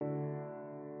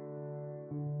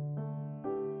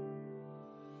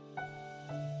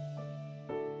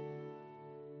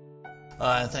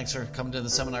Thanks for coming to the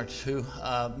seminar too.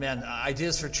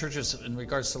 Ideas for churches in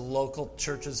regards to local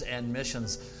churches and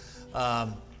missions.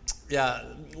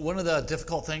 One of the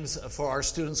difficult things for our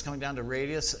students coming down to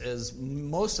Radius is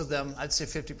most of them, I'd say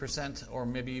 50% or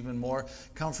maybe even more,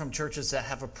 come from churches that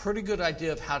have a pretty good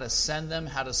idea of how to send them,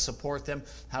 how to support them,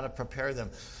 how to prepare them.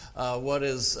 What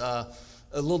is a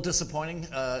little disappointing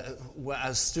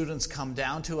as students come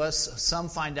down to us, some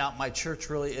find out my church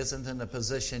really isn't in a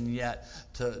position yet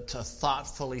to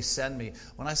thoughtfully send me.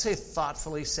 When I say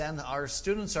thoughtfully send, our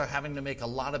students are having to make a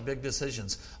lot of big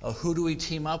decisions. Who do we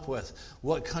team up with?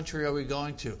 What country are we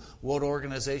going to? What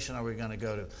organization are we going to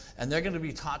go to? And they're going to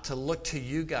be taught to look to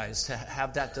you guys to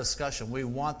have that discussion. We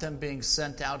want them being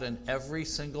sent out in every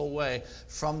single way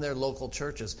from their local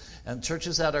churches. And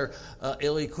churches that are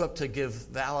ill-equipped to give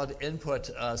valid input,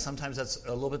 sometimes that's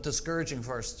a little bit discouraging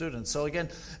for our students. So again,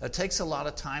 it takes a lot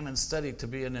of time and study to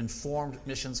be an informed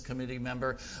missions committee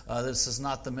member. This is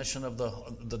not the mission of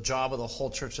the job of the whole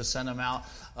church to send them out.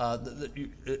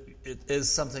 It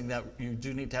is something that you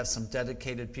do need to have some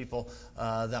dedicated people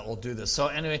that will do this. So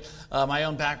anyway, my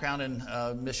own background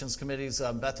in missions committees,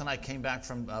 Beth and I came back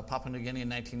from Papua New Guinea in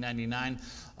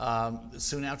 1999.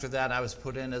 Soon after that, I was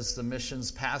put in as the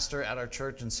missions pastor at our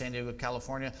church in San Diego,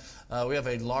 California. We don't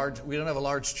have a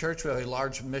large church, we have a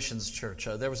large missions church.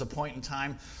 There was a point in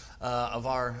time of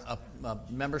our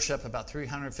membership, about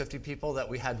 350 people, that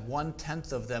we had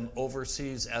 1/10 of them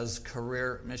overseas as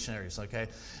career missionaries, okay?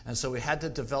 And so we had to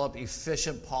develop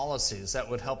efficient policies that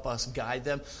would help us guide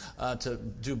them to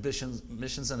do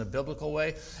missions in a biblical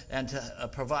way and to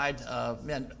provide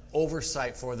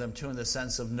oversight for them, too, in the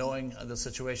sense of knowing the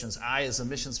situations. I, as a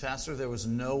missions pastor, there was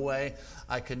no way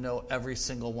I could know every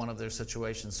single one of their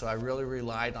situations, so I really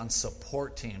relied on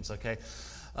support teams, okay?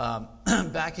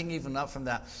 Backing even up from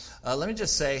that, let me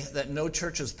just say that no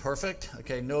church is perfect.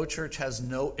 Okay, no church has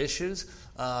no issues.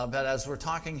 But as we're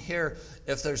talking here,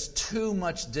 if there's too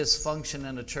much dysfunction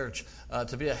in a church,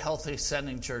 to be a healthy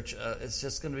sending church, it's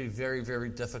just going to be very, very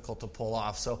difficult to pull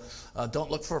off. So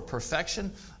don't look for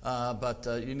perfection, but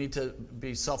you need to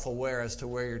be self-aware as to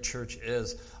where your church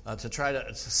is to try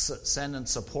to send and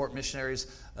support missionaries.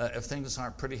 If things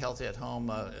aren't pretty healthy at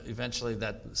home, eventually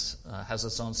that has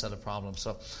its own set of problems.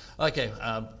 So, okay,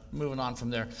 moving on from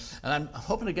there. And I'm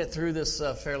hoping to get through this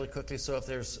fairly quickly, so if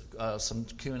there's some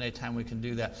Q&A time, we can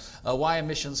do that. Why a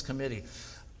missions committee?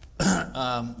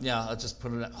 I'll just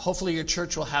put it. Hopefully your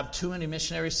church will have too many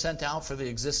missionaries sent out for the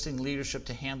existing leadership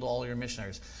to handle all your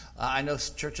missionaries. I know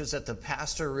churches that the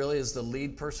pastor really is the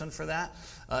lead person for that.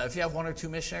 If you have 1 or 2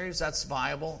 missionaries, that's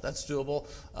viable, that's doable.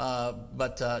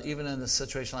 But even in a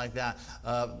situation like that,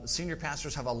 senior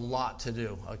pastors have a lot to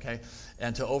do, okay?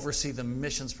 And to oversee the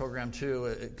missions program, too,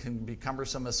 it can be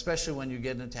cumbersome, especially when you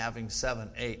get into having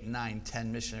 7, 8, 9,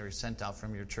 10 missionaries sent out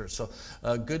from your church. So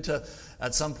good to,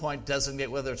 at some point, designate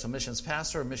whether it's a missions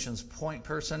pastor or a missions point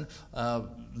person.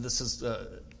 This is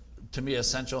to me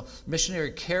essential.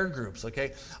 Missionary care groups,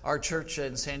 okay? Our church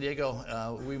in San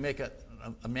Diego, we make a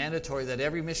mandatory that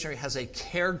every missionary has a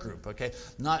care group, okay?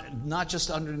 Not just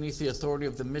underneath the authority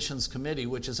of the missions committee,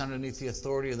 which is underneath the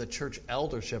authority of the church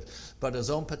eldership, but his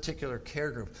own particular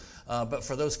care group. But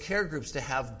for those care groups to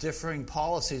have differing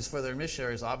policies for their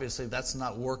missionaries, obviously that's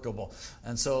not workable.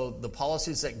 And so the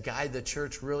policies that guide the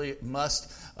church really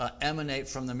must emanate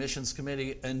from the missions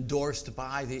committee endorsed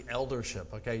by the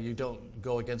eldership, okay? You don't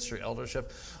go against your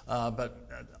eldership. But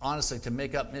honestly, to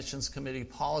make up missions committee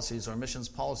policies or missions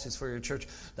policies for your church,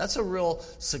 that's a real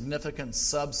significant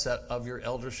subset of your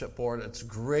eldership board. It's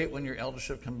great when your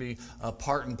eldership can be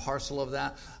part and parcel of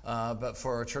that. But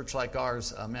for a church like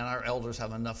ours, our elders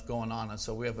have enough going on, and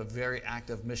so we have a very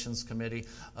active missions committee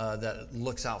that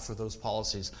looks out for those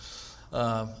policies.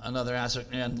 Another aspect,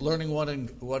 and learning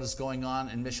what is going on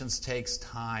in missions takes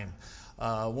time.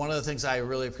 One of the things I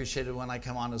really appreciated when I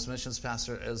come on as missions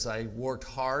pastor is I worked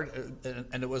hard,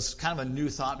 and it was kind of a new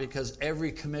thought because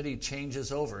every committee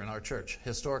changes over in our church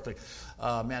historically.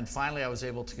 Finally I was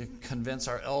able to convince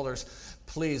our elders,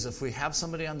 please, if we have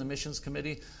somebody on the missions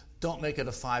committee, don't make it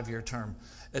a 5-year term.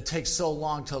 It takes so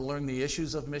long to learn the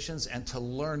issues of missions and to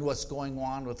learn what's going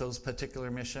on with those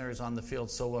particular missionaries on the field.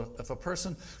 So if a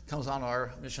person comes on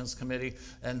our missions committee,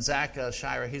 and Zach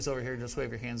Shira, he's over here, just wave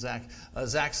your hand, Zach.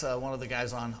 Zach's one of the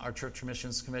guys on our church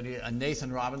missions committee.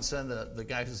 Nathan Robinson, the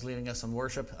guy who's leading us in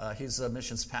worship, he's a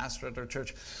missions pastor at our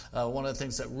church. One of the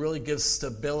things that really gives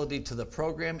stability to the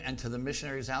program and to the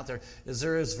missionaries out there is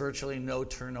there is virtually no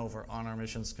turnover on our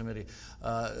missions committee.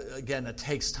 Again, it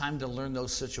takes time to learn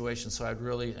those situations, so I'd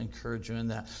really encourage you in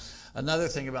that. Another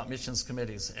thing about missions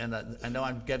committees, and I know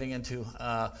I'm getting into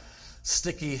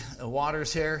sticky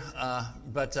waters here,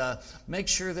 but make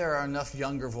sure there are enough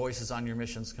younger voices on your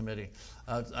missions committee.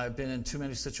 I've been in too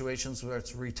many situations where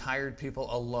it's retired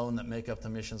people alone that make up the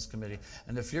missions committee.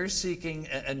 And if you're seeking,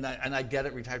 and I get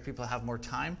it, retired people have more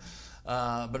time,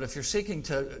 but if you're seeking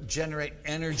to generate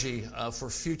energy for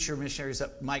future missionaries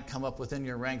that might come up within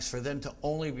your ranks, for them to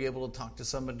only be able to talk to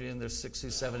somebody in their 60s,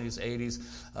 70s,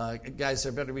 80s, guys,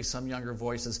 there better be some younger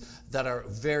voices that are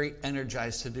very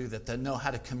energized to do that know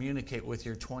how to communicate with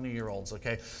your 20-year-olds,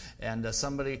 okay? And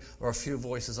somebody or a few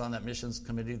voices on that missions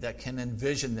committee that can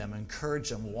envision them, encourage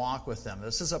them, walk with them.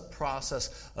 This is a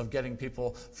process of getting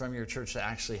people from your church to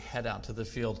actually head out to the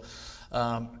field.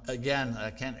 Again,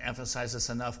 I can't emphasize this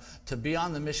enough. To be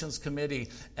on the missions committee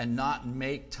and not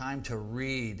make time to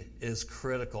read is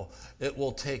critical. It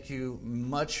will take you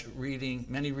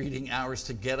many reading hours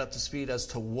to get up to speed as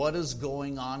to what is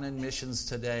going on in missions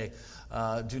today.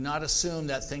 Do not assume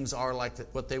that things are like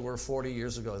what they were 40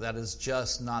 years ago. That is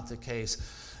just not the case.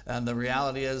 And the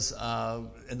reality is,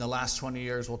 in the last 20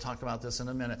 years, we'll talk about this in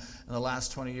a minute, in the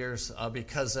last 20 years,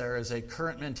 because there is a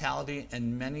current mentality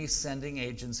in many sending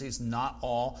agencies, not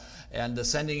all, and the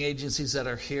sending agencies that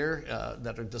are here,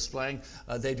 that are displaying,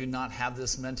 they do not have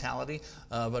this mentality,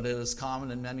 but it is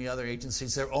common in many other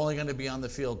agencies. They're only going to be on the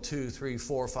field 2, 3,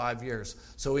 4, 5 years.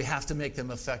 So we have to make them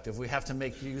effective. We have to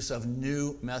make use of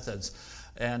new methods.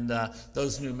 And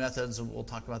those new methods, and we'll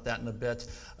talk about that in a bit,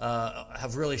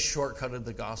 have really shortcutted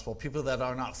the gospel. People that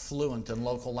are not fluent in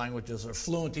local languages or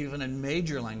fluent even in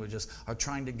major languages are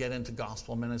trying to get into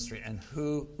gospel ministry. And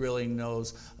who really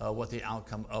knows what the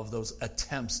outcome of those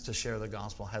attempts to share the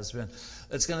gospel has been?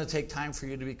 It's going to take time for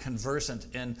you to be conversant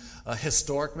in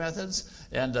historic methods.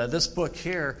 And this book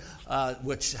here,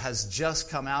 which has just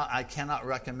come out, I cannot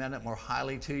recommend it more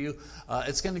highly to you.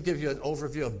 It's going to give you an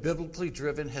overview of biblically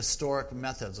driven historic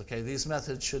methods. Okay, these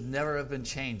methods should never have been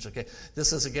changed. Okay,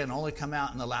 this has again only come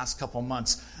out in the last couple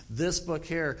months. This book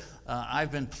here,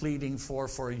 I've been pleading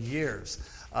for years.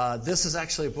 This is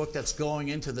actually a book that's going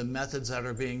into the methods that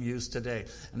are being used today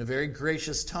in a very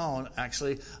gracious tone,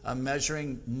 actually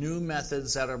measuring new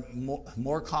methods that are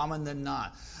more common than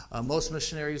not. Most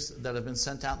missionaries that have been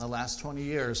sent out in the last 20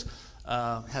 years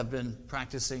have been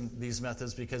practicing these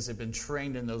methods because they've been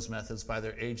trained in those methods by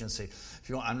their agency. If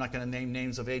you want, I'm not going to name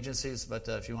names of agencies, but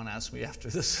if you want to ask me after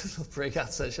this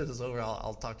breakout session is over,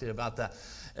 I'll talk to you about that.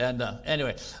 And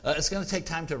anyway, it's going to take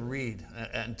time to read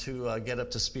and to get up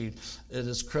to speed. It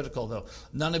is critical, though.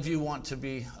 None of you want to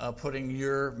be putting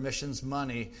your missions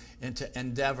money into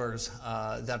endeavors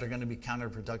that are going to be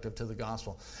counterproductive to the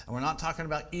gospel. And we're not talking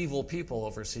about evil people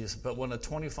overseas, but when a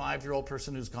 25-year-old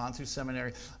person who's gone through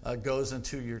seminary goes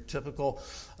into your typical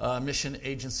mission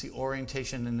agency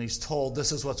orientation and he's told,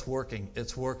 this is what's working,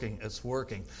 it's working, it's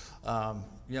working.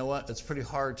 You know what? It's pretty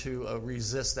hard to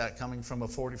resist that coming from a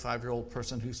 45-year-old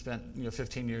person who spent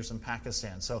 15 years in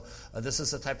Pakistan. So this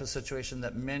is the type of situation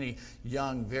that many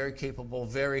young, very capable,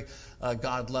 very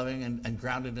God-loving and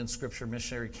grounded in Scripture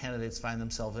missionary candidates find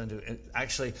themselves into.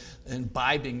 Actually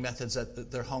imbibing methods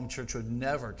that their home church would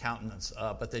never countenance,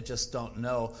 but they just don't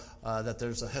know that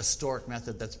there's a historic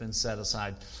method that's been set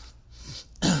aside.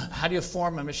 How do you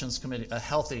form a missions committee, a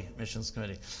healthy missions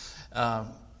committee?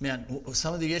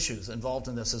 Some of the issues involved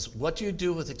in this is, what do you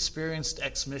do with experienced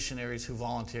ex-missionaries who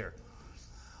volunteer?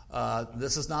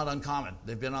 This is not uncommon.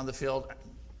 They've been on the field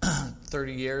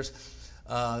 30 years.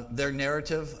 Their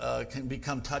narrative can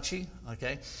become touchy,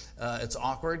 okay? It's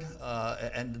awkward,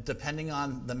 and depending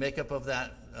on the makeup of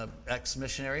that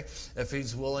ex-missionary, if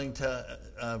he's willing to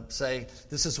say,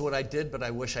 this is what I did, but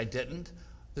I wish I didn't.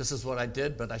 This is what I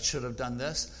did, but I should have done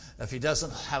this. If he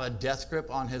doesn't have a death grip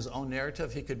on his own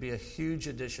narrative, he could be a huge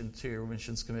addition to your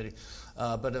missions committee.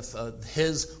 But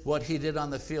if what he did on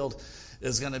the field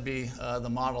is going to be the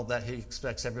model that he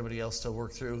expects everybody else to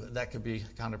work through, that could be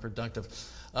counterproductive.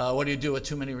 What do you do with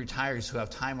too many retirees who have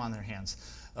time on their hands?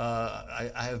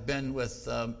 I have been with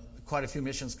quite a few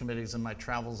missions committees in my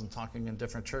travels and talking in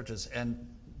different churches, and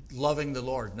loving the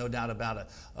Lord, no doubt about it.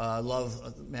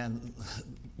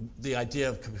 The idea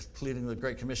of completing the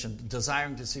Great Commission,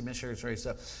 desiring to see missionaries raised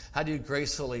up. How do you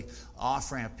gracefully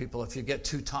off-ramp people if you get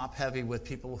too top-heavy with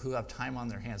people who have time on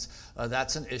their hands?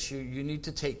 That's an issue. You need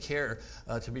to take care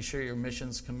to be sure your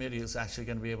missions committee is actually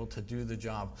going to be able to do the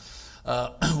job.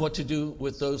 What to do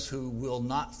with those who will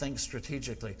not think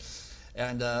strategically.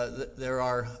 And there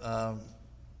are,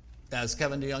 as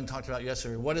Kevin DeYoung talked about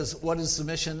yesterday, what is the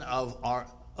mission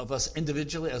of us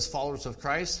individually as followers of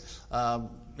Christ?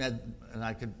 And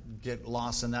I could get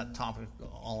lost in that topic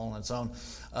all on its own,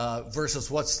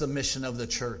 versus what's the mission of the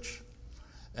church.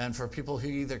 And for people who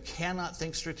either cannot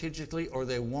think strategically or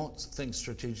they won't think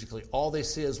strategically, all they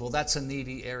see is, well, that's a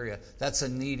needy area. That's a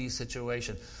needy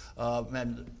situation.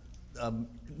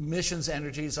 Missions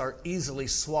energies are easily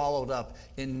swallowed up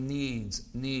in needs.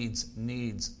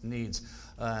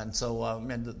 And so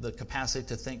the capacity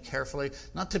to think carefully,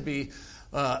 not to be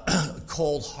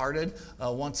cold-hearted.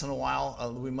 Once in a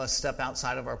while, we must step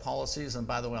outside of our policies. And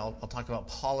by the way, I'll talk about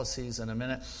policies in a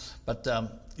minute. But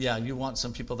you want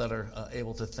some people that are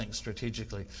able to think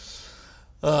strategically.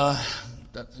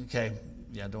 Okay.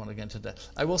 Yeah, I don't want to get into that.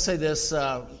 I will say this,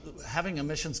 having a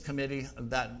missions committee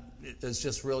that is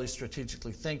just really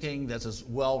strategically thinking, that is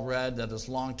well-read, that is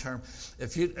long-term.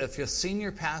 If your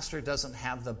senior pastor doesn't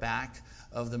have the back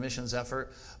of the missions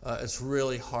effort, it's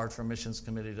really hard for a missions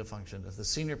committee to function. If the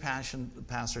senior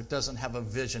pastor doesn't have a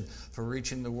vision for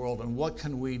reaching the world and what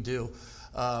can we do,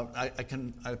 I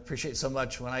appreciate so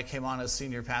much when I came on as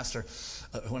senior pastor,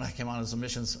 when I came on as a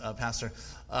missions pastor,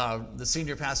 the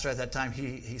senior pastor at that time,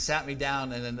 he sat me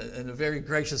down and in a very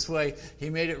gracious way, he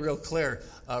made it real clear,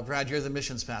 Brad, you're the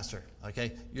missions pastor,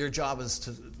 okay? Your job is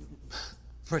to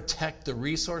protect the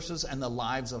resources and the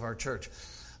lives of our church.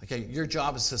 Okay, your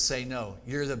job is to say no.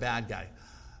 You're the bad guy.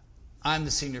 I'm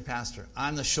the senior pastor.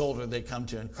 I'm the shoulder they come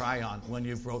to and cry on when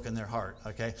you've broken their heart,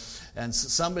 okay? And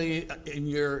somebody in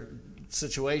your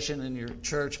situation, in your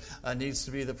church, needs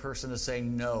to be the person to say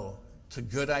no to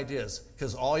good ideas,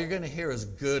 because all you're going to hear is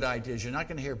good ideas. You're not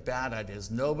going to hear bad ideas.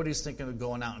 Nobody's thinking of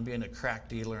going out and being a crack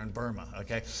dealer in Burma,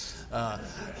 okay?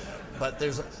 But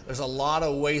there's a lot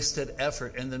of wasted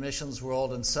effort in the missions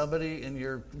world, and somebody in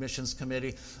your missions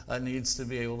committee needs to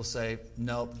be able to say,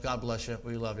 no, God bless you,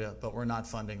 we love you, but we're not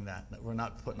funding that. We're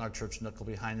not putting our church nickel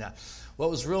behind that. What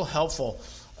was real helpful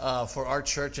for our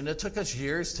church, and it took us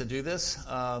years to do this.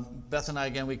 Beth and I,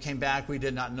 again, we came back. We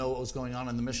did not know what was going on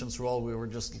in the missions world. We were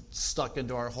just stuck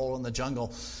into our hole in the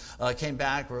jungle. Came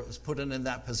back, where it was put in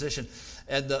that position.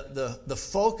 And the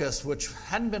focus, which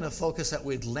hadn't been a focus that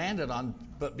we'd landed on,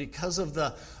 but because of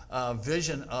the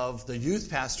vision of the youth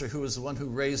pastor, who was the one who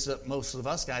raised up most of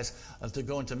us guys to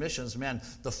go into missions, man,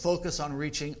 the focus on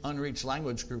reaching unreached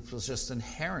language groups was just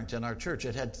inherent in our church.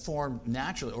 It had formed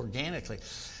naturally, organically.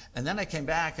 And then I came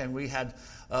back and we had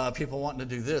people wanting to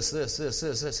do this.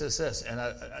 And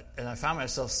I found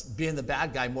myself being the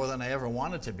bad guy more than I ever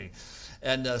wanted to be.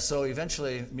 And so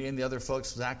eventually, me and the other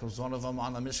folks, Zach was one of them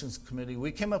on the missions committee,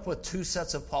 we came up with 2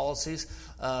 sets of policies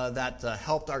that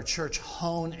helped our church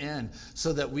hone in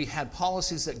so that we had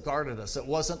policies that guarded us. It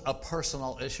wasn't a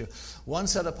personal issue. One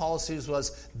set of policies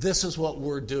was, this is what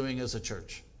we're doing as a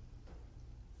church.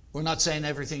 We're not saying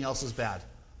everything else is bad.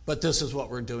 But this is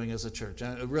what we're doing as a church.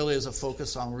 And it really is a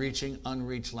focus on reaching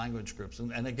unreached language groups.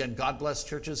 And again, God bless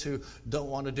churches who don't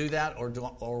want to do that or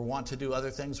want to do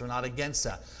other things. We're not against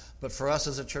that. But for us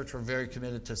as a church, we're very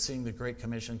committed to seeing the Great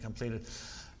Commission completed.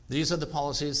 These are the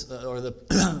policies or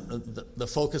the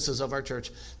focuses of our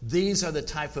church. These are the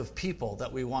type of people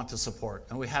that we want to support.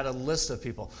 And we had a list of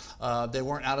people. They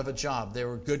weren't out of a job. They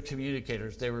were good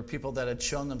communicators. They were people that had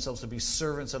shown themselves to be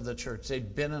servants of the church.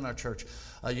 They'd been in our church.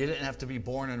 You didn't have to be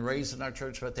born and raised in our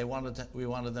church, but we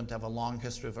wanted them to have a long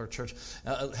history of our church,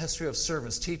 a history of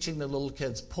service, teaching the little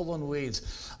kids, pulling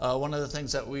weeds. One of the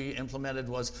things that we implemented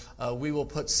was we will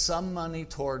put some money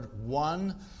toward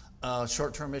one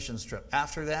short-term missions trip.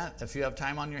 After that, if you have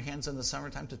time on your hands in the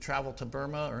summertime to travel to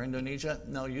Burma or Indonesia,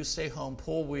 no, you stay home,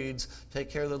 pull weeds,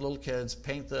 take care of the little kids,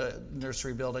 paint the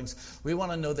nursery buildings. We want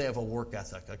to know they have a work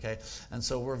ethic, okay? And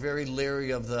so we're very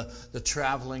leery of the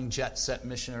traveling jet-set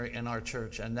missionary in our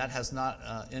church, and that has not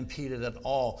impeded at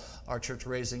all our church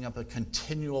raising up a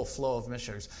continual flow of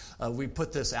missionaries. We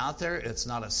put this out there. It's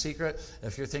not a secret.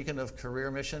 If you're thinking of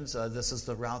career missions, this is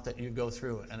the route that you go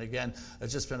through. And again,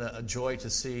 it's just been a joy to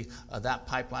see that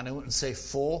pipeline. I wouldn't say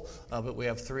full, but we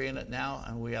have 3 in it now,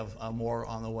 and we have more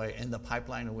on the way in the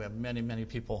pipeline, and we have many, many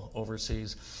people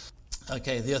overseas.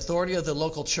 Okay, the authority of the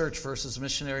local church versus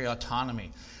missionary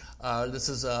autonomy. This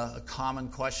is a common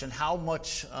question. How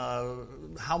much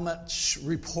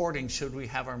reporting should we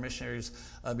have our missionaries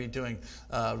be doing?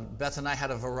 Beth and I had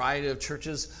a variety of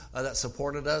churches that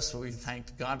supported us. We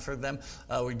thanked God for them.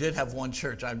 We did have one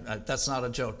church. That's not a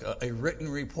joke. A written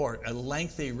report, a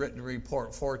lengthy written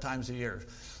report 4 times a year.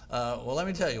 Well, let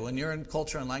me tell you, when you're in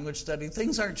culture and language study,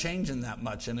 things aren't changing that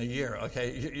much in a year,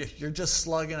 okay? You're just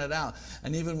slugging it out.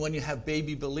 And even when you have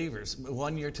baby believers,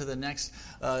 one year to the next,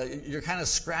 you're kind of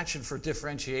scratching for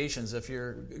differentiations if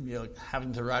you're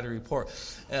having to write a report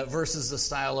versus the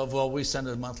style of, well, we send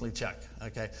a monthly check.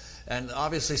 okay? And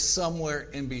obviously somewhere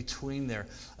in between there.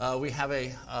 We have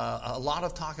a lot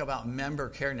of talk about member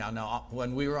care now. Now,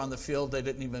 when we were on the field, they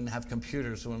didn't even have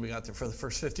computers when we got there for the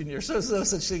first 15 years. So there's no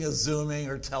such thing as Zooming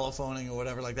or telephoning or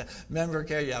whatever like that. Member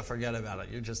care, yeah, forget about it.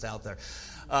 You're just out there.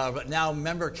 But now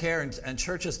member care and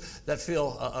churches that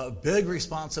feel a big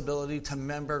responsibility to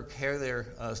member care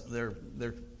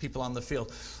their people on the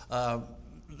field.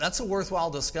 That's a worthwhile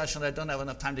discussion. I don't have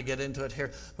enough time to get into it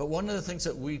here. But one of the things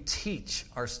that we teach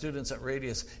our students at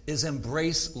Radius is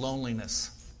embrace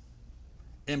loneliness.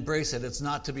 Embrace it. It's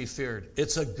not to be feared.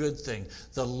 It's a good thing.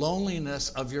 The loneliness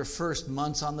of your first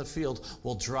months on the field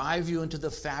will drive you into the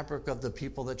fabric of the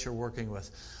people that you're working with.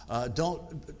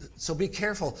 So be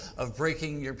careful of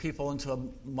breaking your people into a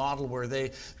model where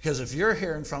because if you're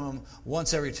hearing from them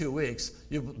once every 2 weeks,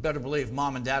 you better believe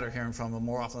mom and dad are hearing from them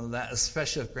more often than that,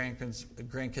 especially if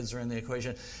grandkids are in the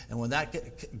equation. And when that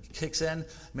kicks in,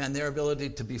 man, their ability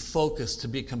to be focused, to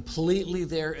be completely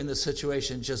there in the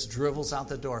situation just dribbles out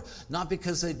the door. Not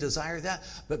because they desire that,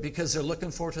 but because they're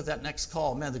looking forward to that next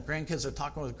call. Man, the grandkids are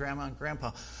talking with grandma and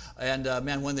grandpa. And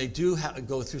man, when they do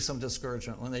go through some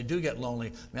discouragement, when they do get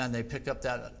lonely, man, they pick up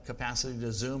that capacity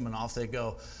to Zoom and off they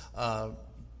go.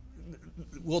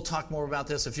 We'll talk more about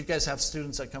this. If you guys have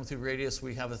students that come through Radius,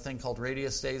 we have a thing called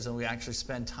Radius Days, and we actually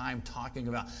spend time talking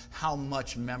about how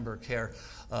much member care.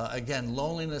 Again,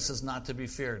 loneliness is not to be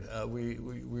feared. We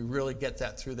really get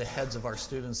that through the heads of our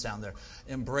students down there.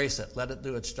 Embrace it. Let it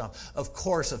do its job. Of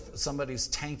course, if somebody's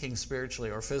tanking spiritually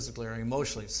or physically or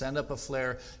emotionally, send up a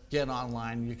flare, get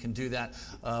online. You can do that.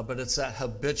 But it's that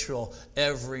habitual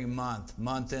every month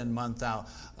in, month out.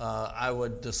 I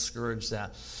would discourage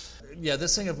that. Yeah,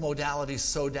 this thing of modality,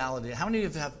 sodality. How many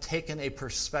of you have taken a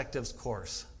perspectives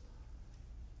course?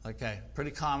 Okay,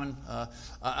 pretty common.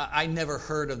 I never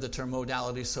heard of the term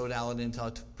modality, sodality until I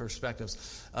took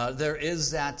perspectives. There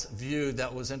is that view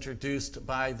that was introduced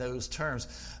by those terms,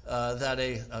 that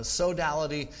a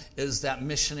sodality is that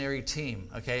missionary team,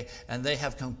 okay? And they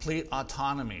have complete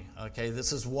autonomy, okay?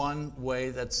 This is one way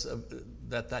that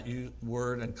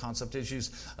word and concept is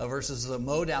used versus the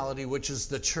modality, which is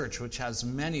the church, which has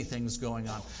many things going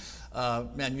on.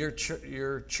 Man, your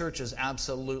church is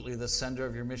absolutely the center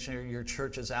of your missionary. Your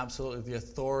church is absolutely the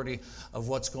authority of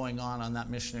what's going on that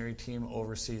missionary team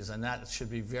overseas. And that should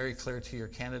be very clear to your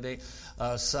candidate.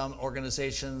 Some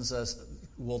organizations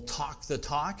will talk the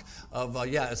talk of,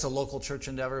 it's a local church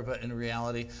endeavor, but in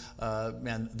reality,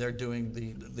 man, they're doing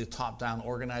the top-down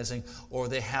organizing, or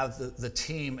they have the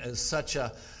team as such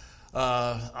a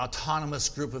autonomous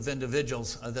group of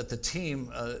individuals that the team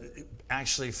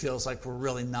actually feels like we're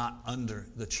really not under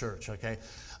the church, okay?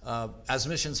 As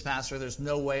missions pastor, there's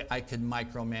no way I could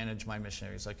micromanage my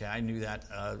missionaries, okay? I knew that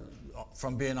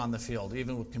from being on the field,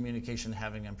 even with communication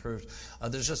having improved.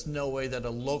 There's just no way that a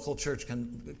local church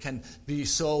can be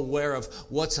so aware of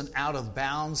what's an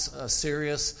out-of-bounds,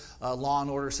 serious law and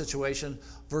order situation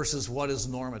versus what is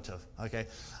normative, okay?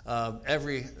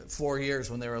 Every 4 years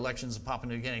when there were elections in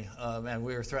Papua New Guinea, man,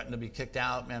 we were threatened to be kicked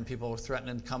out. Man, people were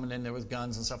threatening, coming in there with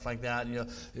guns and stuff like that,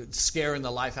 scaring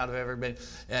the life out of everybody.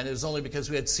 And it was only because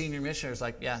we had senior missionaries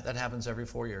like, yeah, that happens every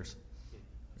 4 years.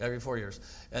 Every 4 years.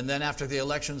 And then after the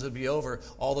elections would be over,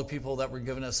 all the people that were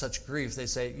giving us such grief, they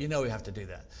say, we have to do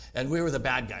that. And we were the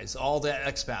bad guys. All the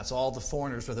expats, all the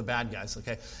foreigners were the bad guys,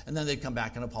 okay? And then they'd come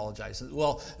back and apologize.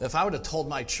 Well, if I would have told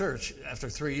my church after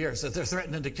 3 years that they're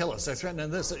threatening to kill us, they're threatening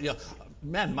this,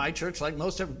 man, my church, like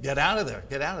most of them, get out of there,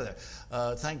 get out of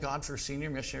there. Thank God for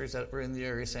senior missionaries that were in the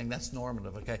area saying that's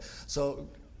normative, okay? So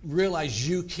realize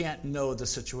you can't know the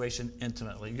situation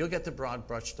intimately. You'll get the broad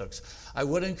brushstrokes. I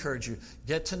would encourage you,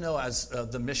 get to know as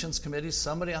the missions committee,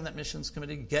 somebody on that missions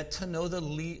committee, get to know the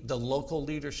local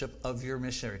leadership of your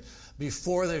missionary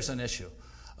before there's an issue.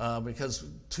 Because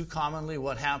too commonly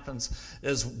what happens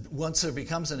is once there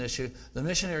becomes an issue, the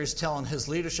missionary is telling his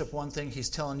leadership one thing,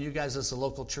 he's telling you guys as the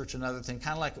local church another thing,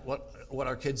 kind of like what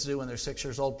our kids do when they're 6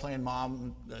 years old, playing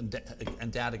mom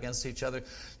and dad against each other.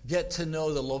 Get to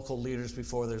know the local leaders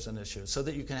before there's an issue so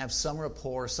that you can have some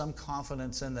rapport, some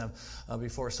confidence in them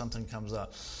before something comes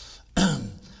up.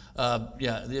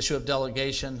 The issue of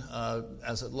delegation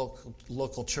as a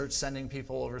local church sending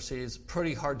people overseas,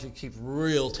 pretty hard to keep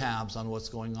real tabs on what's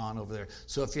going on over there.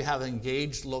 So if you have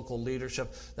engaged local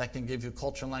leadership, that can give you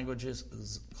cultural languages,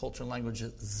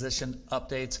 languageization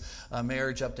updates,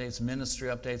 marriage updates, ministry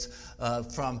updates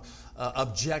from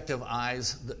objective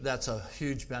eyes. That's a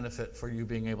huge benefit for you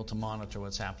being able to monitor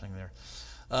what's happening there.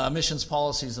 Missions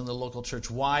policies in the local church,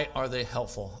 why are they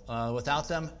helpful? Without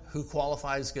them, who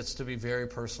qualifies gets to be very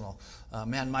personal.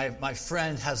 Man, my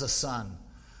friend has a son.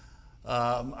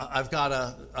 I've got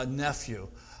a nephew.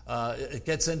 It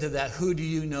gets into that, who do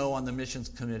you know on the missions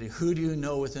committee? Who do you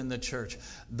know within the church?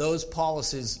 Those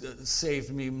policies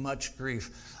saved me much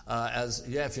grief.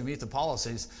 If you meet the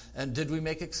policies. And did we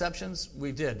make exceptions?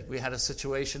 We did. We had a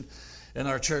situation in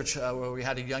our church where we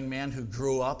had a young man who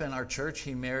grew up in our church.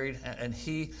 He married, and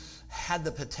he had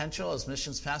the potential as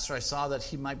missions pastor. I saw that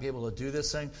he might be able to do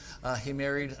this thing. He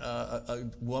married a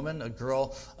woman, a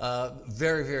girl,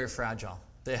 very, very fragile.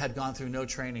 They had gone through no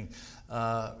training,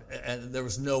 and there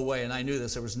was no way, and I knew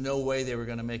this, there was no way they were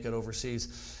going to make it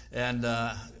overseas. And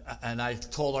I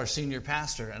told our senior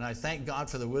pastor, and I thank God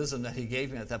for the wisdom that he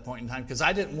gave me at that point in time, because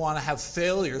I didn't want to have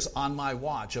failures on my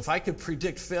watch. If I could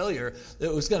predict failure,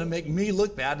 it was going to make me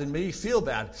look bad and me feel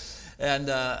bad. And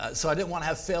so I didn't want to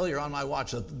have failure on my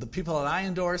watch. The people that I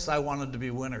endorsed, I wanted to be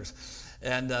winners.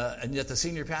 And yet the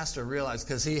senior pastor realized,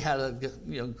 because he had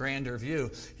a grander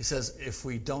view, he says, if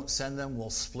we don't send them, we'll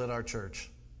split our church.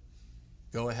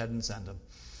 Go ahead and send them.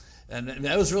 And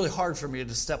it was really hard for me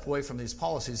to step away from these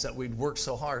policies that we'd worked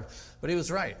so hard. But he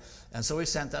was right. And so we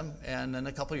sent them, and in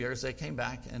a couple of years they came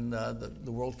back, and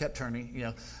the world kept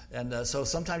turning. And so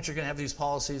sometimes you're going to have these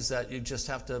policies that you just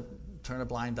have to turn a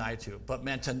blind eye to. But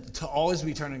man, to always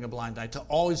be turning a blind eye, to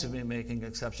always be making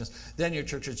exceptions, then your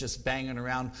church is just banging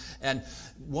around. And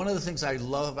one of the things I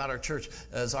love about our church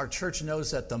is our church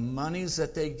knows that the monies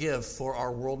that they give for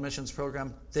our World Missions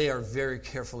Program, they are very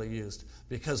carefully used,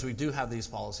 because we do have these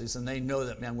policies, and they know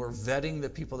that, man, we're vetting the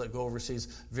people that go overseas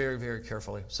very, very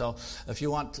carefully. So if you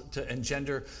want to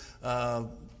engender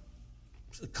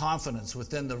confidence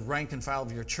within the rank and file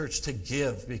of your church to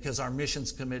give, because our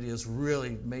missions committee is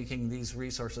really making these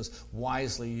resources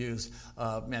wisely used,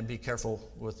 man, be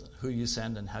careful with who you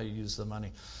send and how you use the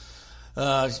money.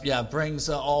 Brings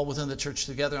all within the church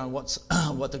together on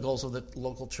what the goals of the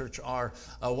local church are.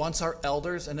 Once our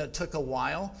elders, and it took a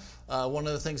while, one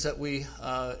of the things that we,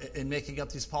 in making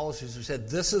up these policies, we said,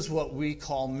 this is what we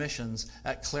call missions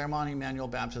at Claremont Emmanuel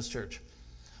Baptist Church.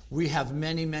 We have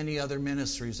many, many other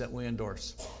ministries that we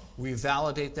endorse. We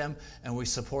validate them, and we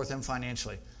support them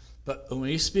financially. But when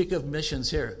you speak of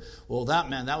missions here, well,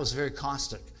 that was very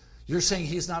caustic. You're saying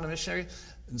he's not a missionary?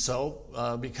 And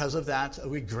so, because of that,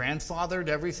 we grandfathered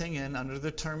everything in under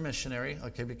the term missionary,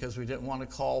 okay, because we didn't want to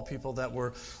call people that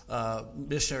were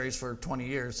missionaries for 20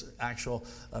 years actual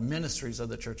ministries of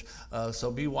the church.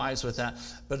 So be wise with that.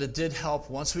 But it did help,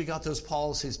 once we got those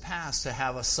policies passed, to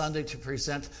have a Sunday to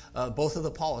present both of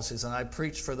the policies. And I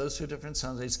preached for those 2 different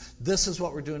Sundays. This is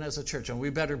what we're doing as a church, and we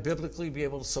better biblically be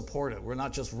able to support it. We're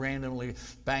not just randomly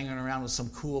banging around with some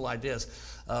cool ideas.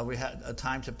 We had a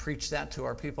time to preach that to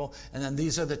our people, and then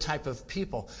these are the type of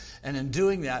people. And in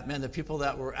doing that, man, the people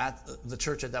that were at the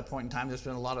church at that point in time, there's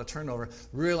been a lot of turnover,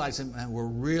 realizing, man, we're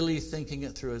really thinking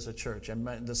it through as a church.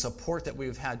 And the support that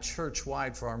we've had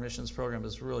church-wide for our missions program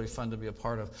is really fun to be a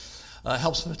part of.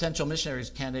 Helps potential missionaries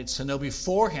candidates to know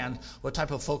beforehand what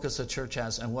type of focus the church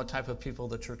has and what type of people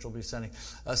the church will be sending.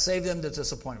 Save them the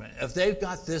disappointment. If they've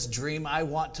got this dream, I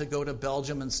want to go to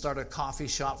Belgium and start a coffee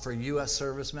shop for U.S.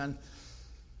 servicemen,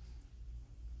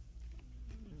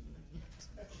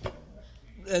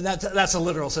 and that's a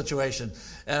literal situation.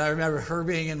 And I remember her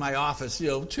being in my office,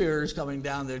 tears coming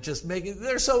down there,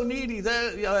 they're so needy,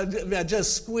 they're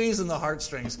just squeezing the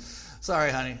heartstrings.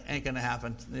 Sorry, honey, ain't going to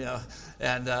happen.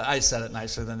 And I said it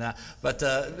nicer than that. But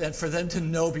and for them to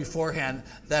know beforehand,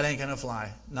 that ain't going to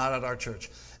fly, not at our church.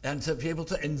 And to be able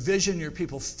to envision your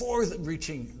people for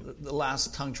reaching the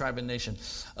last tongue, tribe, and nation.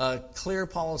 Clear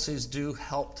policies do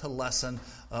help to lessen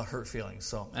hurt feelings.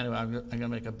 So anyway, I'm going to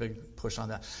make a big push on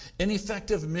that.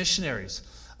 Ineffective missionaries.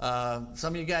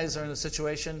 Some of you guys are in a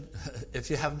situation, if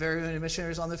you have very many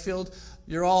missionaries on the field,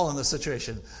 you're all in the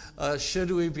situation.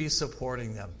 Should we be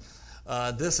supporting them?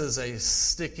 This is a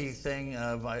sticky thing.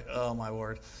 Oh, my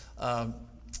word.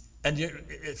 And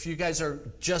if you guys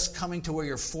are just coming to where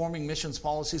you're forming missions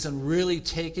policies and really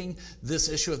taking this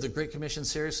issue of the Great Commission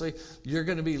seriously, you're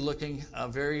going to be looking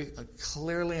very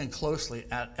clearly and closely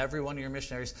at every one of your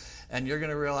missionaries, and you're going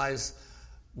to realize,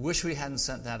 wish we hadn't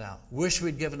sent that out. Wish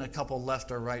we'd given a couple left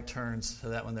or right turns to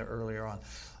that when they're earlier on.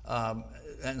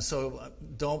 And so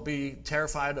don't be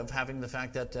terrified of having the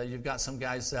fact that you've got some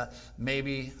guys that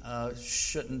maybe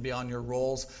shouldn't be on your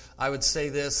rolls. I would say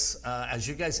this, as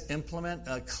you guys implement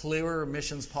clearer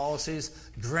missions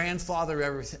policies,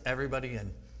 grandfather everybody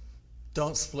in.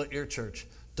 Don't split your church.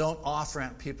 Don't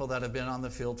off-ramp people that have been on the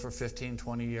field for 15,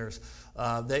 20 years.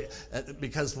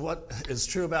 Because what is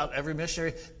true about every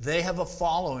missionary, they have a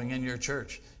following in your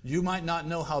church. You might not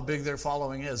know how big their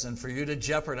following is, and for you to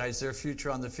jeopardize their future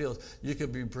on the field, you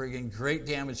could be bringing great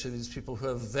damage to these people who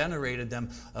have venerated them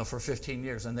for 15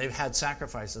 years, and they've had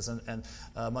sacrifices, and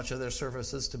much of their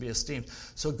service is to be esteemed.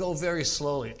 So go very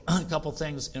slowly. A couple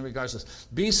things in regards to this.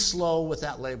 Be slow with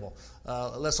that label.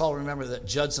 Let's all remember that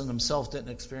Judson himself didn't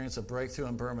experience a breakthrough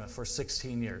in Burma for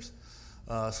 16 years.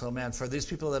 So, man, for these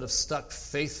people that have stuck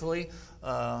faithfully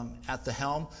at the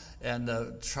helm and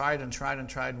tried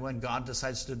when God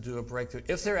decides to do a breakthrough,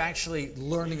 if they're actually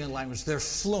learning a language, they're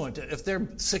fluent. If they're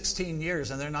 16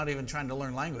 years and they're not even trying to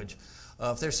learn language,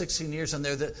 if they're 16 years and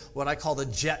they're what I call the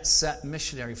jet-set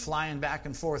missionary, flying back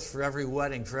and forth for every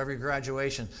wedding, for every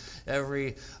graduation,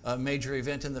 every major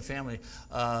event in the family,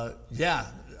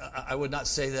 I would not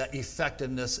say that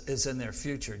effectiveness is in their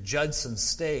future. Judson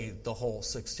stayed the whole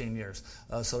 16 years.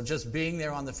 So just being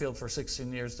there on the field for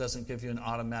 16 years doesn't give you an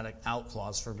automatic out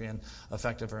clause for being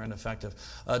effective or ineffective.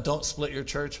 Don't split your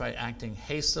church by acting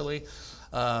hastily.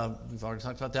 We've already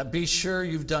talked about that. Be sure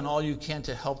you've done all you can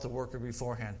to help the worker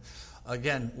beforehand.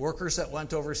 Again, workers that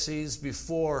went overseas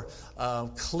before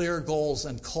clear goals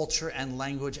and culture and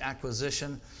language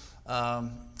acquisition,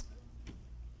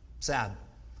 sad.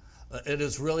 It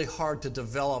is really hard to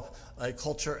develop a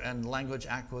culture and language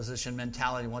acquisition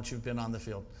mentality once you've been on the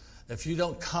field. If you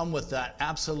don't come with that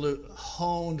absolute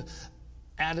honed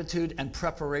attitude and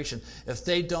preparation, if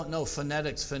they don't know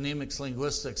phonetics, phonemics,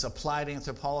 linguistics, applied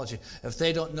anthropology, if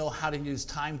they don't know how to use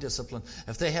time discipline,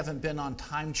 if they haven't been on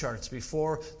time charts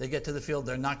before they get to the field,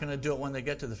 they're not going to do it when they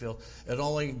get to the field. It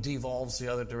only devolves the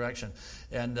other direction.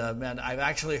 And man, I've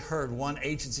actually heard one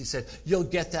agency said, "You'll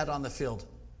get that on the field."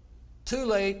 Too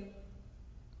late.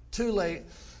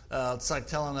 It's like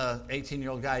telling an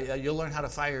 18-year-old guy, you'll learn how to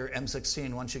fire your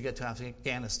M16 once you get to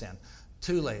Afghanistan.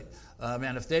 Too late.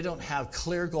 Man, if they don't have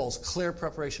clear goals, clear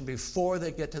preparation before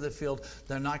they get to the field,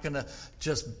 they're not going to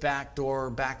just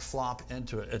backflop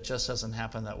into it. It just doesn't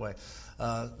happen that way.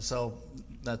 So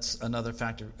that's another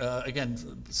factor. Again,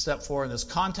 step 4 in this,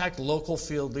 contact local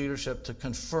field leadership to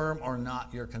confirm or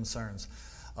not your concerns.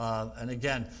 And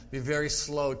again, be very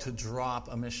slow to drop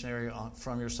a missionary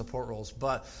from your support roles.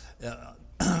 But,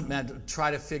 man,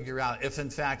 try to figure out if, in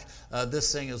fact,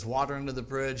 this thing is water under the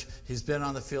bridge. He's been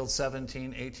on the field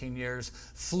 17, 18 years.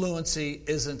 Fluency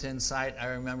isn't in sight. I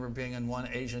remember being in one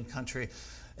Asian country,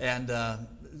 and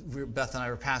Beth and I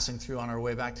were passing through on our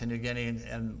way back to New Guinea,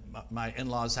 and my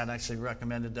in-laws had actually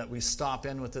recommended that we stop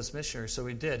in with this missionary. So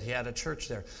we did. He had a church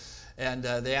there. And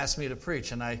they asked me to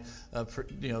preach, and I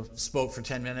spoke for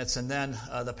 10 minutes. And then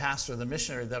the pastor, the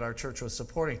missionary that our church was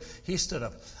supporting, he stood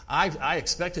up. I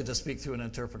expected to speak through an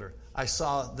interpreter. I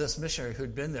saw this missionary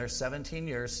who'd been there 17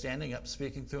 years standing up,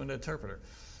 speaking through an interpreter.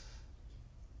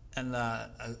 And I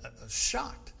was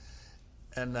shocked.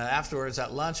 And afterwards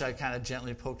at lunch, I kind of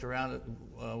gently poked around.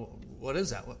 What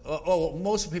is that? Oh,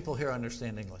 most people here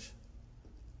understand English.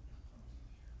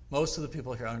 Most of the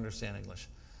people here understand English.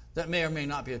 That may or may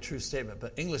not be a true statement,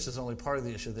 but English is only part of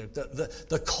the issue there.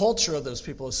 The culture of those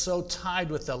people is so tied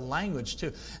with the language,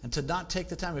 too. And to not take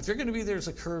the time, if you're going to be there as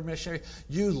a career missionary,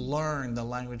 you learn the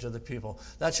language of the people.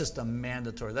 That's just a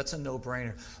mandatory. That's a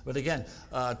no-brainer. But again,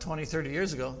 20, 30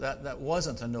 years ago, that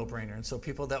wasn't a no-brainer. And so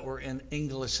people that were in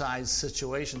Englishized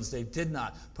situations, they did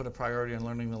not put a priority on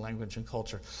learning the language and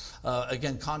culture.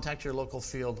 Again, contact your local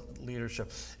field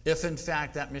leadership. If, in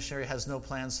fact, that missionary has no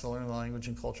plans to learn the language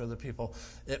and culture of the people,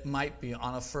 it might be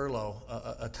on a furlough,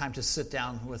 a time to sit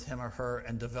down with him or her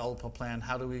and develop a plan.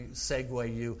 How do we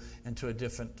segue you into a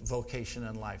different vocation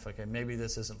in life? Okay, maybe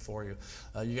this isn't for you.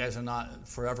 You guys are not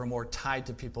forevermore tied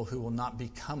to people who will not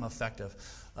become effective,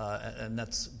 and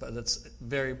that's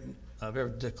very,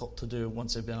 very difficult to do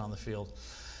once they've been on the field.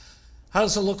 How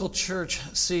does a local church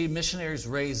see missionaries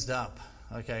raised up?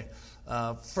 Okay.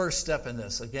 First step in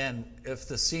this, again, if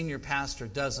the senior pastor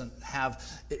doesn't have,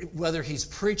 whether he's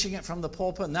preaching it from the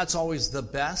pulpit, and that's always the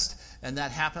best, and that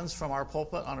happens from our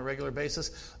pulpit on a regular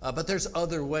basis, but there's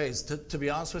other ways. To be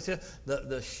honest with you,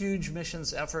 the huge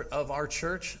missions effort of our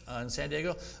church in San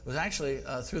Diego was actually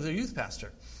through the youth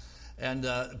pastor.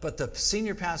 But the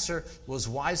senior pastor was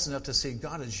wise enough to see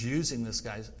God is using this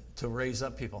guy to raise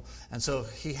up people. And so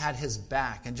he had his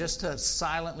back. And just to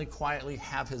silently, quietly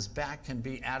have his back can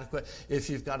be adequate if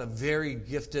you've got a very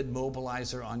gifted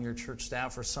mobilizer on your church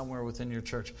staff or somewhere within your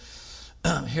church.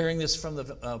 Hearing this from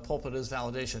the pulpit is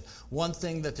validation. One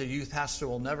thing that the youth pastor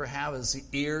will never have is the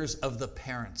ears of the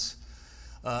parents.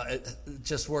 It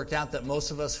just worked out that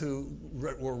most of us who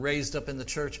were raised up in the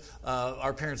church,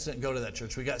 our parents didn't go to that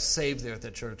church. We got saved there at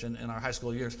that church in our high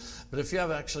school years. But if you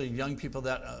have actually young people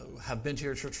that have been to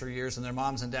your church for years and their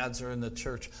moms and dads are in the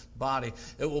church body,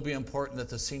 it will be important that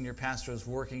the senior pastor is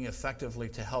working effectively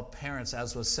to help parents,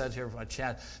 as was said here by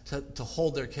Chad, to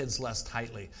hold their kids less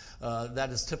tightly. That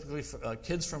is typically for,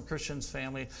 kids from Christians'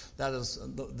 family, that is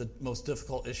the most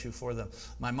difficult issue for them.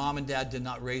 My mom and dad did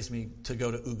not raise me to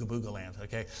go to Ooga Booga Land,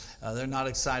 okay? They're not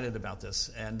excited about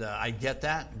this, and I get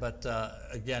that, but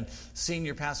again,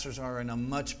 senior pastors are in a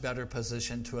much better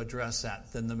position to address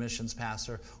that than the missions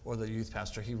pastor or the youth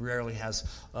pastor. He rarely has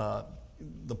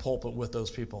the pulpit with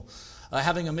those people.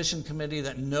 Having a mission committee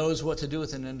that knows what to do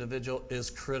with an individual is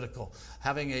critical.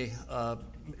 Having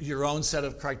your own set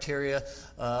of criteria,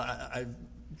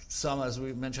 some, as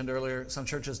we mentioned earlier, some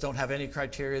churches don't have any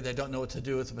criteria. They don't know what to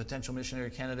do with a potential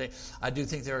missionary candidate. I do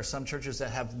think there are some churches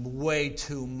that have way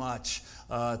too much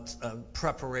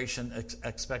preparation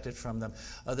expected from them.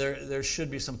 There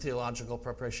should be some theological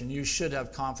preparation. You should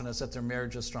have confidence that their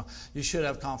marriage is strong. You should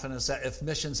have confidence that if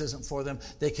missions isn't for them,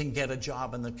 they can get a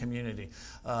job in the community.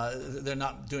 They're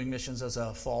not doing missions as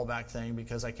a fallback thing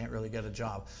because I can't really get a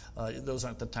job. Those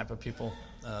aren't the type of people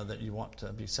that you want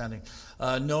to be sending.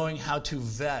 Knowing how to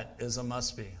vet is a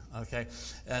must-be, okay?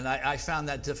 And I found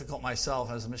that difficult myself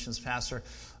as a missions pastor.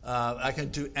 I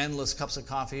could do endless cups of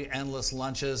coffee, endless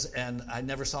lunches, and I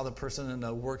never saw the person in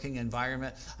a working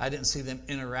environment. I didn't see them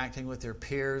interacting with their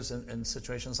peers in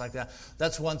situations like that.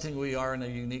 That's one thing we are in a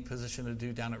unique position to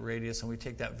do down at Radius, and we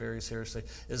take that very seriously,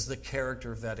 is the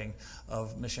character vetting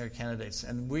of missionary candidates.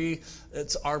 And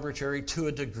it's arbitrary to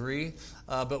a degree,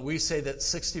 but we say that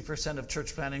 60% of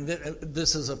church planting,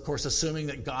 this is, of course, assuming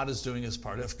that God is doing his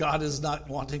part. If God is not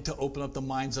wanting to open up the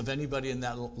minds of anybody in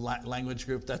that language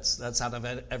group, that's out of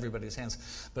everybody's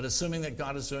hands. But assuming that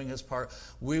God is doing his part,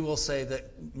 we will say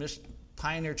that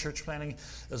pioneer church planting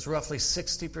is roughly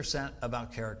 60%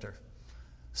 about character,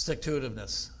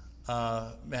 stick-to-itiveness,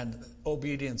 and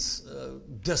obedience,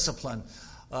 discipline,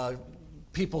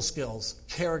 people skills,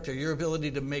 character, your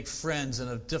ability to make friends in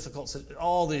a difficult,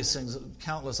 all these things,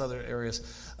 countless other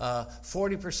areas.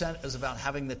 40% is about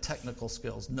having the technical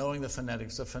skills, knowing the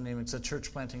phonetics, the phonemics, the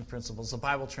church planting principles, the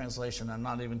Bible translation. I'm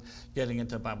not even getting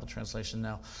into Bible translation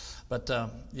now. But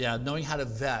knowing how to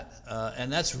vet,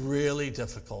 and that's really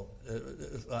difficult.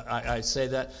 I say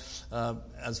that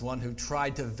as one who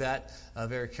tried to vet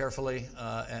very carefully,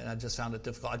 and I just found it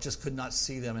difficult. I just could not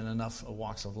see them in enough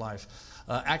walks of life.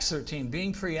 Acts 13,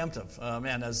 being preemptive.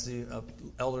 As the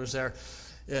elders there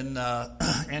in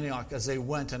Antioch, as they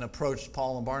went and approached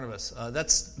Paul and Barnabas,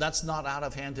 that's not out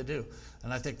of hand to do.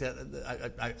 And I think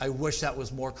that I wish that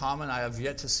was more common. I have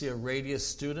yet to see a Radius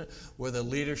student where the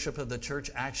leadership of the church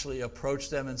actually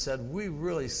approached them and said, we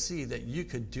really see that you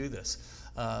could do this.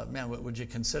 Would you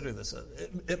consider this?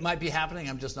 It might be happening.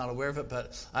 I'm just not aware of it,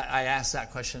 but I ask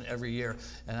that question every year,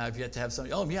 and I've yet to have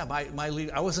somebody, my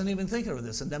leader, I wasn't even thinking of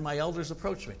this, and then my elders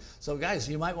approached me. So guys,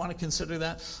 you might want to consider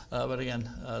that, but again,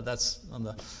 that's on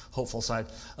the hopeful side.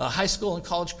 High school and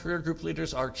college career group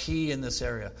leaders are key in this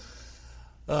area.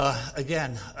 To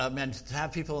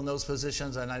have people in those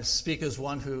positions, and I speak as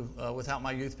one who, without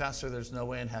my youth pastor, there's no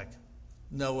way in heck.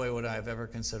 No way would I have ever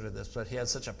considered this, but he had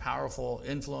such a powerful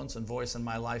influence and voice in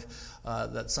my life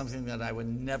that's something that I would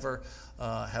never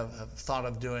have thought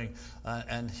of doing.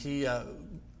 And he,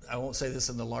 I won't say this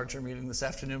in the larger meeting this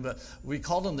afternoon, but we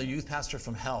called him the youth pastor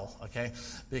from hell, okay?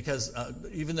 Because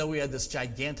even though we had this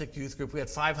gigantic youth group, we had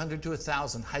 500 to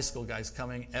 1,000 high school guys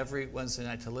coming every Wednesday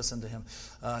night to listen to him.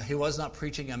 He was not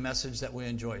preaching a message that we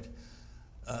enjoyed.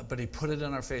 But he put it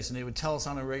in our face, and he would tell us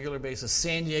on a regular basis,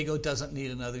 San Diego doesn't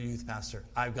need another youth pastor.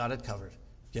 I've got it covered.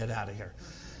 Get out of here.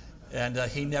 And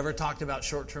he never talked about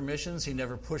short-term missions. He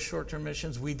never pushed short-term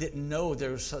missions. We didn't know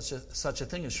there was such a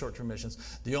thing as short-term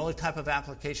missions. The only type of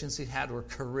applications he had were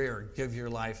career,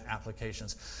 give-your-life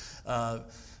applications.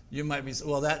 You might be,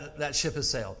 that ship has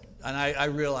sailed. And I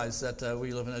realize that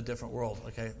we live in a different world,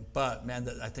 okay? But,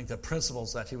 I think the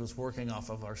principles that he was working off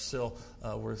of are still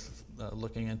worth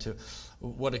looking into.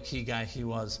 What a key guy he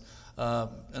was.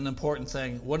 An important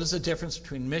thing, what is the difference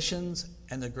between missions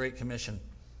and the Great Commission?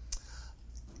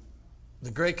 The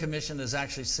Great Commission is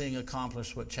actually seeing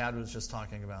accomplished what Chad was just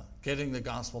talking about, getting the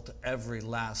gospel to every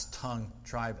last tongue,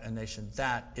 tribe, and nation.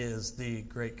 That is the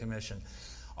Great Commission.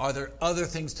 Are there other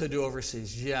things to do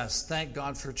overseas? Yes. Thank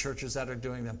God for churches that are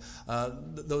doing them.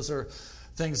 Those are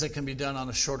things that can be done on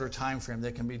a shorter time frame.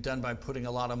 They can be done by putting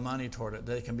a lot of money toward it.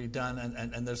 They can be done,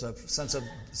 and there's a sense of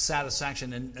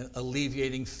satisfaction in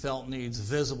alleviating felt needs,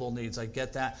 visible needs. I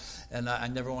get that, and I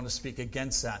never want to speak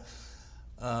against that.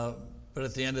 But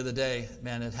at the end of the day,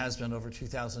 man, it has been over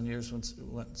 2,000 years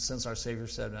since our Savior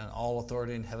said, man, all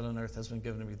authority in heaven and earth has been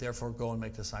given to me. Therefore, go and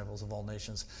make disciples of all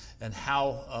nations. And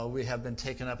how we have been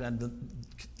taken up, and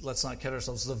let's not kid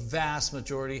ourselves, the vast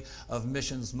majority of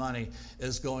missions money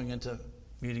is going into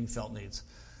meeting felt needs.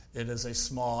 It is a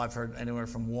small, I've heard anywhere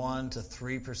from 1 to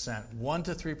 3%, 1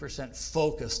 to 3%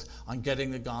 focused on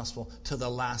getting the gospel to the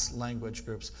last language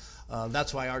groups.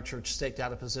 That's why our church staked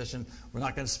out a position. We're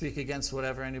not going to speak against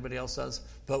whatever anybody else does,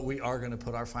 but we are going to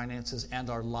put our finances and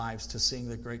our lives to seeing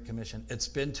the Great Commission. It's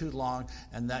been too long,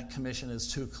 and that commission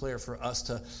is too clear for us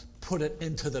to put it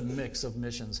into the mix of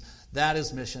missions. That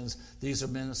is missions. These are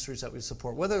ministries that we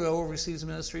support, whether they're overseas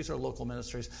ministries or local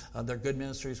ministries. They're good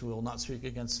ministries. We will not speak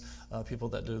against people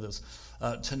that do this.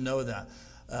 To know that.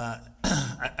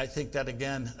 I think that,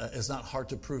 again, is not hard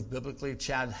to prove biblically.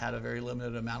 Chad had a very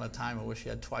limited amount of time. I wish he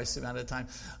had twice the amount of time.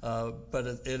 But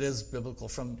it is biblical.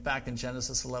 From back in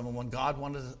Genesis 11, when God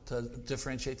wanted to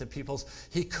differentiate the peoples,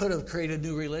 he could have created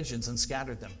new religions and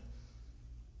scattered them.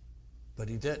 But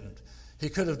he didn't. He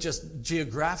could have just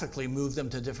geographically moved them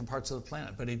to different parts of the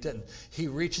planet, but he didn't. He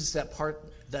reaches that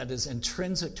part that is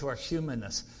intrinsic to our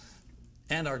humanness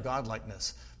and our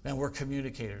godlikeness. Man, we're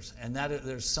communicators, and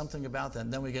there's something about that.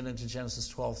 And then we get into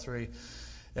Genesis 12:3,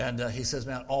 and he says,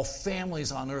 man, all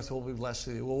families on earth will be blessed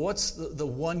through you. Well, what's the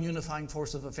one unifying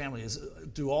force of a family?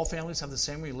 Do all families have the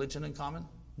same religion in common?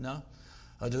 No.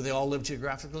 Do they all live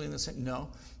geographically in the same? No.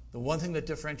 The one thing that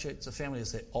differentiates a family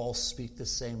is they all speak the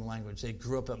same language. They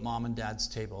grew up at mom and dad's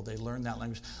table. They learned that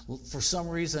language. For some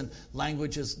reason,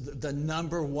 language is the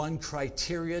number one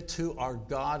criteria to our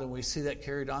God, and we see that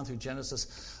carried on through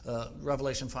Genesis,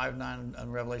 Revelation 5:9,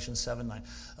 and Revelation 7:9.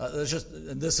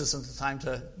 This isn't the time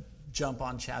to jump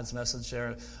on Chad's message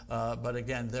there, but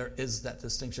again, there is that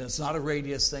distinction. It's not a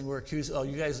radius thing. We're accused,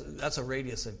 you guys, that's a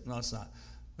radius thing. No, it's not.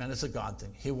 Man, it's a God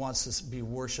thing. He wants us to be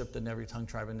worshipped in every tongue,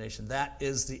 tribe, and nation. That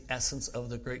is the essence of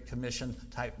the Great Commission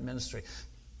type ministry,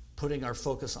 putting our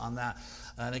focus on that.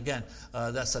 And again,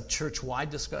 that's a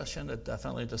church-wide discussion,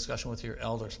 definitely a discussion with your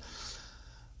elders.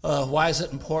 Why is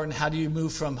it important? How do you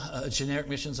move from a generic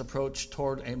missions approach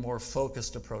toward a more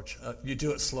focused approach? You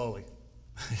do it slowly.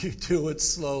 You do it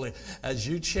slowly. As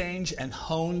you change and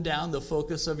hone down the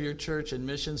focus of your church and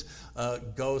missions,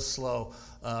 go slow.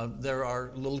 There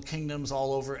are little kingdoms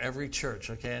all over every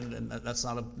church, okay? And that's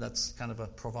kind of a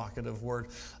provocative word.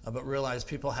 But realize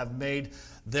people have made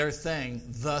their thing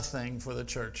the thing for the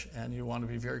church. And you want to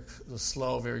be very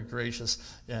slow, very gracious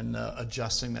in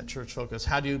adjusting that church focus.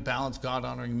 How do you balance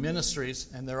God-honoring ministries?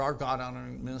 And there are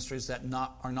God-honoring ministries that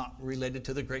are not related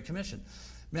to the Great Commission.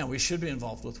 Man, we should be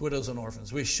involved with widows and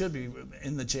orphans. We should be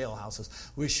in the jailhouses.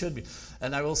 We should be.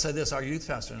 And I will say this, our youth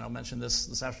pastor, and I'll mention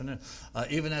this afternoon,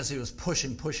 even as he was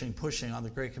pushing on the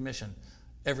Great Commission,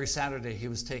 every Saturday he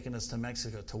was taking us to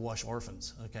Mexico to wash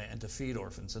orphans, okay, and to feed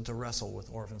orphans and to wrestle with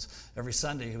orphans. Every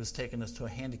Sunday he was taking us to a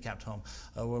handicapped home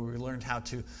where we learned how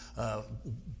to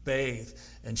bathe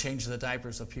and change the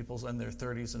diapers of people in their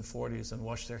 30s and 40s and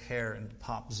wash their hair and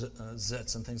pop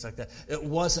zits and things like that. It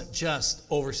wasn't just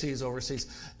overseas.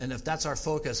 And if that's our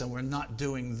focus and we're not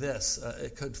doing this,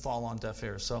 it could fall on deaf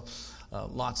ears. So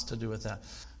lots to do with that.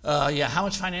 How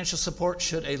much financial support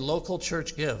should a local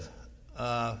church give?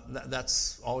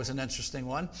 That's always an interesting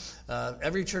one.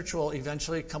 Every church will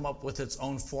eventually come up with its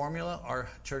own formula. Our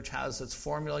church has its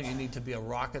formula. You need to be a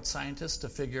rocket scientist to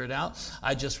figure it out.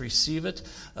 I just receive it.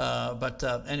 But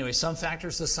anyway, some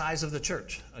factors, the size of the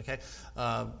church. Okay.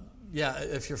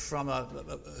 If you're from a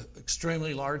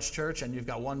extremely large church and you've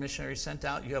got one missionary sent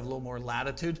out, you have a little more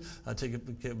latitude to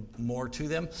give more to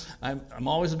them. I'm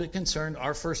always a bit concerned.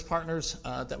 Our first partners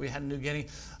that we had in New Guinea,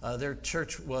 their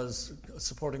church was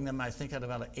supporting them, I think, at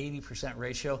about an 80%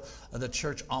 ratio. The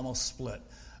church almost split.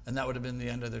 And that would have been the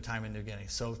end of their time in New Guinea.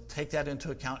 So take that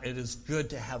into account. It is good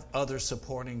to have other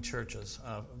supporting churches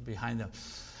behind them.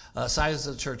 Size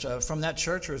of the church. From that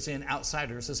church, or is he an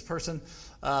outsider? Is this person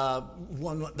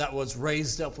one that was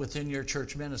raised up within your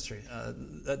church ministry?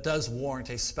 That does warrant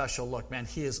a special look. Man,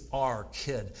 he is our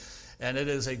kid. And it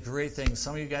is a great thing.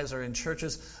 Some of you guys are in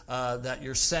churches that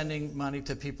you're sending money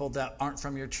to people that aren't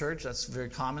from your church. That's very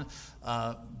common.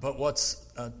 But what's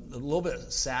a little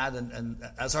bit sad, and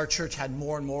as our church had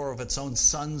more and more of its own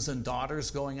sons and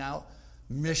daughters going out,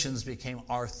 missions became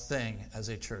our thing as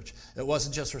a church. It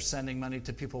wasn't just for sending money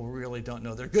to people we really don't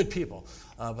know. They're good people.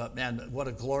 But man, what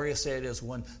a glorious day it is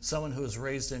when someone who is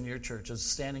raised in your church is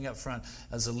standing up front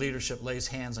as the leadership lays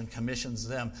hands and commissions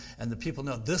them. And the people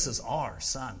know this is our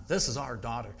son. This is our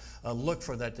daughter. Look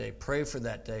for that day. Pray for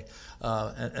that day.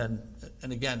 And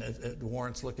again, it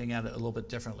warrants looking at it a little bit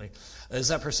differently. Is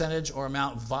that percentage or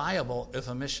amount viable if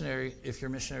your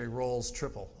missionary rolls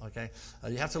triple? Okay,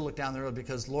 you have to look down the road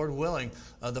because, Lord willing,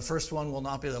 the first one will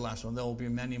not be the last one. There will be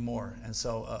many more. And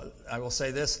so I will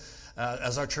say this,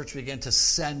 as our church began to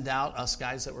send out us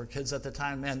guys that were kids at the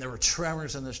time, man, there were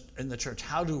tremors in the church.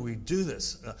 How do we do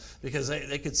this? Because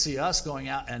they could see us going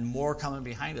out and more coming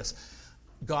behind us.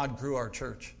 God grew our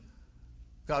church.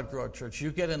 God grew our church.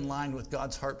 You get in line with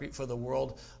God's heartbeat for the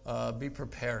world. Be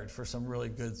prepared for some really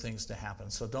good things to happen.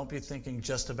 So don't be thinking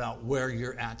just about where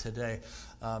you're at today.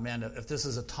 Man, if this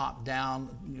is a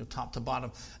top-down, top to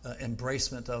bottom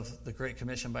embracement of the Great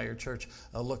Commission by your church,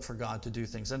 look for God to do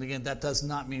things. And again, that does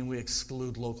not mean we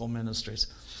exclude local ministries.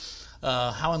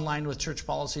 How in line with church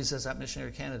policies is that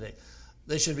missionary candidate?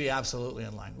 They should be absolutely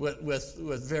in line,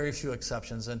 with very few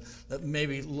exceptions, and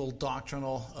maybe little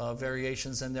doctrinal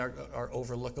variations in there are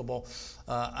overlookable.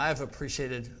 I've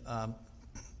appreciated, I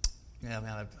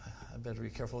better be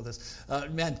careful with this.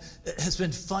 It's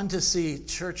been fun to see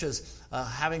churches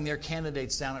having their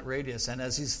candidates down at Radius, and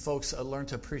as these folks learn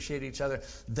to appreciate each other,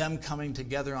 them coming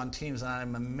together on teams, and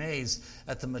I'm amazed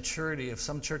at the maturity of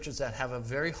some churches that have a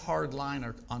very hard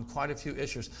line on quite a few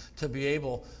issues to be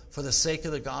able, for the sake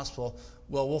of the gospel,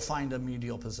 we'll find a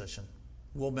medial position.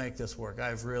 We'll make this work.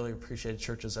 I've really appreciated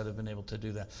churches that have been able to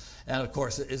do that. And of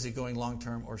course, is he going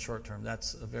long-term or short-term?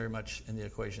 That's very much in the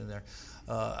equation there.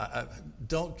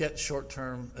 Don't get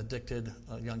short-term addicted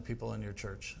young people in your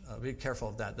church. Be careful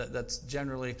of that. That's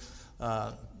generally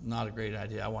not a great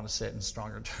idea. I want to say it in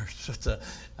stronger terms, but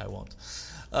I won't.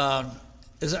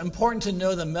 Is it important to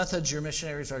know the methods your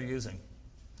missionaries are using?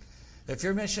 If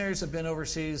your missionaries have been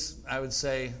overseas, I would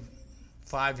say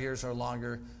 5 years or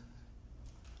longer,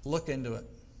 look into it.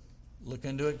 Look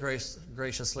into it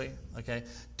graciously, okay?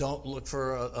 Don't look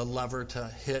for a lever to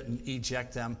hit and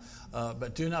eject them.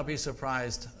 But do not be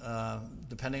surprised,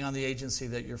 depending on the agency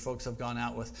that your folks have gone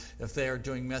out with, if they are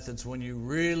doing methods. When you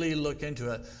really look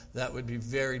into it, that would be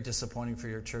very disappointing for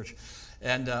your church.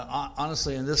 And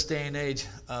honestly, in this day and age,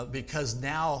 because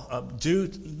now,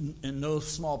 due in no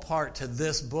small part to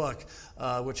this book,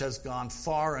 which has gone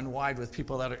far and wide with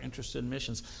people that are interested in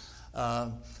missions.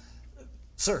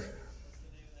 Sir?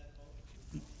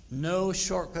 No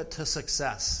Shortcut to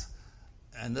Success.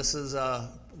 And this is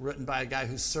written by a guy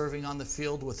who's serving on the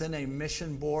field within a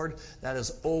mission board that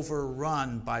is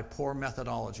overrun by poor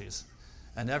methodologies.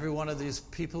 And every one of these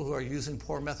people who are using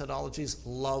poor methodologies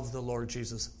love the Lord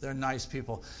Jesus. They're nice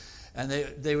people. And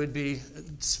they would be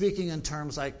speaking in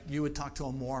terms like you would talk to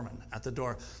a Mormon at the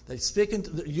door. They speak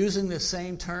using the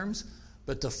same terms,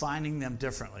 but defining them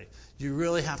differently. You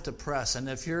really have to press. And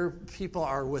if your people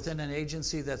are within an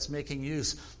agency that's making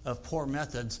use of poor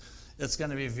methods, it's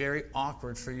going to be very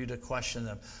awkward for you to question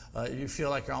them. You feel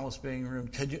like you're almost being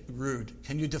rude.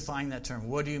 Can you define that term?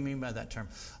 What do you mean by that term?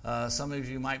 Some of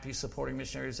you might be supporting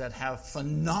missionaries that have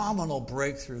phenomenal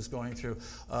breakthroughs going through,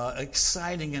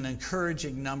 exciting and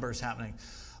encouraging numbers happening.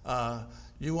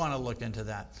 You want to look into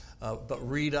that. But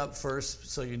read up first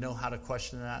so you know how to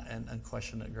question that and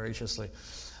question it graciously.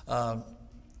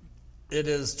 It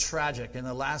is tragic. In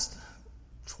the last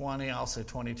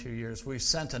 22 years, we've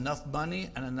sent enough money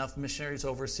and enough missionaries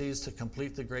overseas to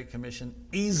complete the Great Commission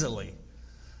easily.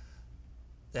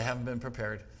 They haven't been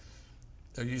prepared.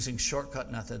 They're using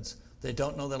shortcut methods. They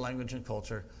don't know the language and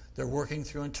culture. They're working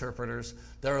through interpreters.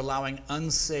 They're allowing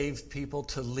unsaved people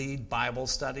to lead Bible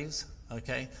studies.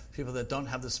 Okay, people that don't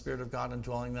have the Spirit of God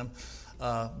indwelling them.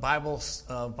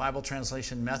 Bible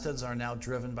translation methods are now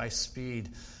driven by speed.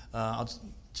 I'll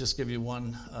just give you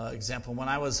one example. When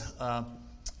I was a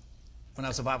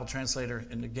Bible translator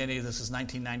in Guinea, this is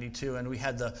 1992, and we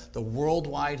had the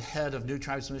worldwide head of New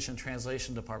Tribes Mission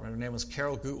Translation Department. Her name was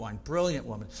Carol Gutwein, brilliant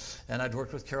woman, and I'd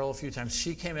worked with Carol a few times.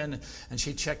 She came in and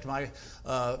she checked my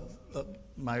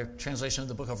translation of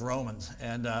the book of Romans,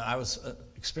 and I was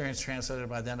experienced translator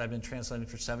by then. I've been translating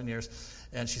for 7 years,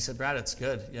 and she said, "Brad, it's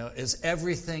good. Is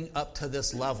everything up to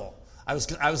this level?" I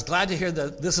was glad to hear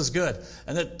that this is good.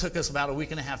 And it took us about a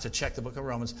week and a half to check the book of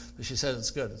Romans. But she said it's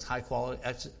good. It's high quality,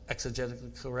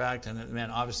 exegetically correct. And it,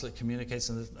 obviously it communicates.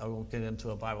 And I won't get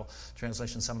into a Bible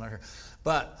translation seminar here.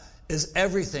 But is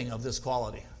everything of this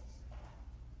quality?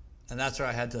 And that's where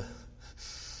I had to,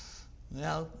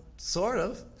 sort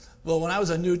of. Well, when I was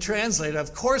a new translator,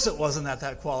 of course it wasn't at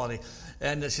that quality.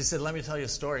 And she said, let me tell you a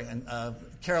story. And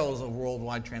Carol is a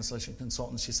worldwide translation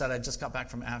consultant. She said, I just got back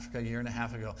from Africa a year and a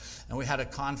half ago, and we had a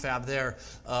confab there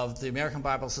of the American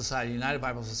Bible Society, United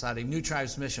Bible Society, New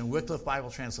Tribes Mission, Wycliffe Bible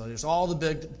Translators, all the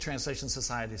big translation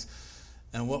societies.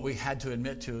 And what we had to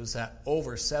admit to is that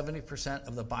over 70%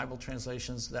 of the Bible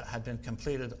translations that had been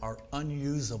completed are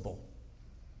unusable,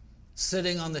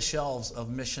 sitting on the shelves of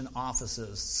mission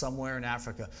offices somewhere in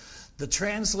Africa. The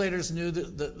translators knew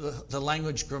the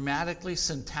language grammatically,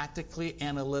 syntactically,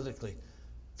 analytically.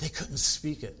 They couldn't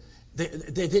speak it.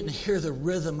 They didn't hear the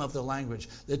rhythm of the language.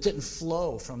 It didn't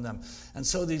flow from them. And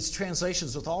so these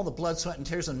translations, with all the blood, sweat, and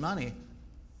tears and money,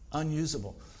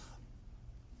 unusable.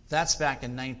 That's back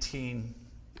in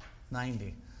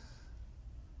 1990.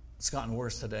 It's gotten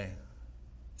worse today.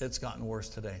 It's gotten worse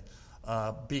today.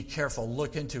 Be careful.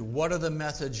 Look into what are the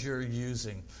methods you're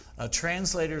using.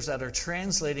 Translators that are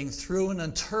translating through an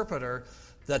interpreter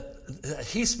that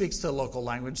he speaks the local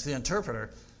language, the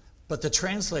interpreter, but the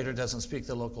translator doesn't speak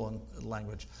the local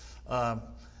language.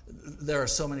 There are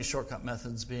so many shortcut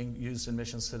methods being used in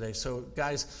missions today. So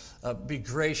guys, be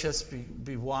gracious,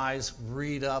 be wise,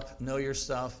 read up, know your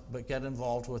stuff, but get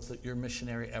involved with your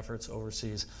missionary efforts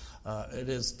overseas. It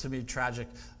is, to me, tragic.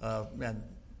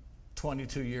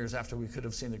 22 years after we could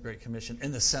have seen the Great Commission,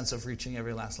 in the sense of reaching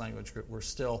every last language group, we're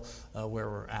still where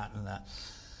we're at in that.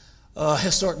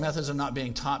 Historic methods are not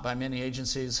being taught by many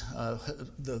agencies.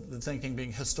 The thinking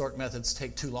being historic methods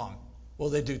take too long. Well,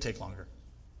 they do take longer.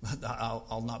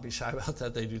 I'll not be shy about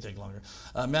that. They do take longer.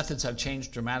 Methods have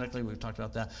changed dramatically. We've talked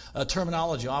about that.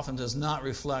 Terminology often does not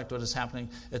reflect what is happening.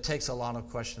 It takes a lot of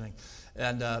questioning.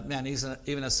 And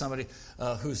even as somebody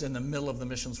who's in the middle of the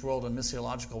missions world and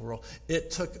missiological world,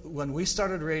 it took, when we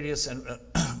started Radius, and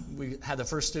we had the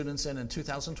first students in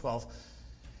 2012,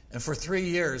 and for 3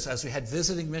 years, as we had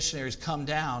visiting missionaries come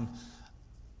down,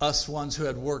 us ones who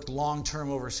had worked long-term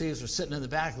overseas were sitting in the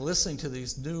back listening to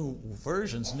these new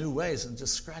versions, new ways, and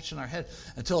just scratching our head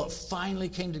until it finally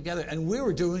came together. And we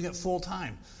were doing it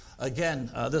full-time.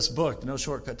 Again, this book, No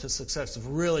Shortcut to Success,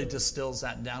 really distills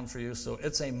that down for you. So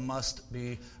it's a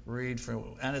must-be read,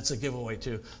 and it's a giveaway,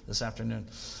 too, this afternoon.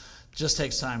 Just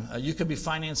takes time. You could be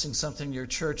financing something your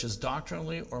church is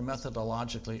doctrinally or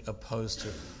methodologically opposed to.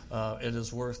 It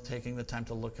is worth taking the time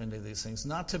to look into these things.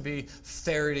 Not to be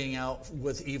ferreting out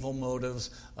with evil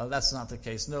motives. That's not the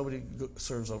case. Nobody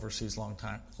serves overseas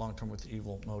long-term with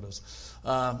evil motives.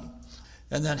 And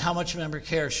then how much member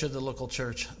care should the local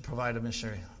church provide a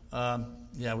missionary?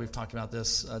 We've talked about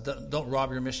this. Don't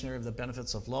rob your missionary of the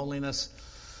benefits of loneliness.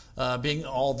 Being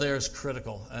all there is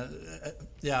critical.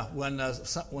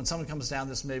 When someone comes down,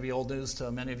 this may be old news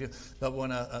to many of you, but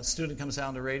when a student comes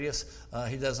down to Radius,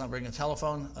 he does not bring a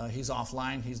telephone. He's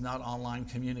offline. He's not online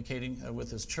communicating with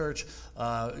his church.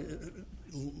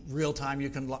 Real time, you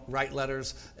can write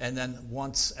letters, and then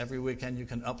once every weekend you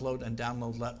can upload and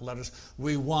download letters.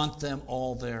 We want them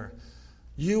all there.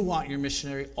 You want your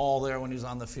missionary all there when he's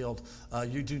on the field.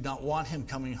 You do not want him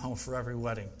coming home for every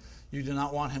wedding. You do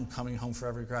not want him coming home for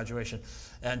every graduation.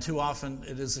 And too often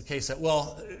it is the case that,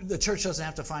 well, the church doesn't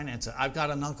have to finance it. I've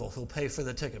got an uncle who'll pay for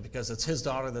the ticket because it's his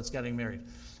daughter that's getting married.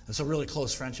 It's a really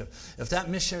close friendship. If that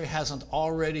missionary hasn't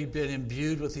already been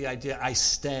imbued with the idea, I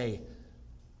stay,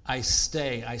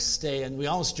 and we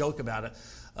almost joke about it,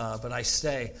 but I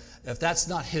stay. If that's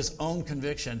not his own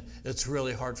conviction, it's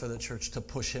really hard for the church to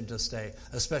push him to stay,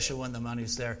 especially when the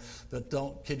money's there. But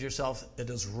don't kid yourself,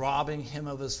 it is robbing him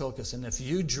of his focus. And if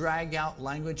you drag out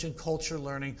language and culture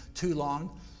learning too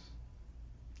long,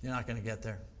 you're not going to get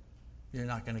there. You're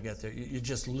not going to get there. You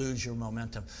just lose your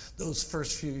momentum. Those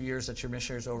first few years that your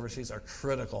missionaries overseas are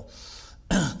critical.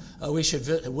 Who should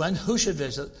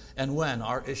visit and when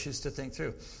are issues to think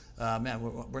through.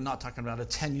 We're not talking about a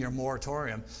 10-year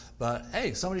moratorium, but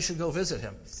hey, somebody should go visit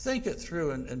him. Think it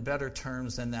through in better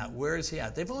terms than that. Where is he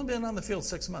at? They've only been on the field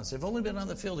 6 months. They've only been on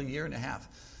the field a year and a half.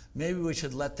 Maybe we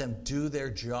should let them do their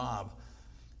job.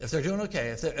 If they're doing okay,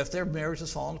 if their marriage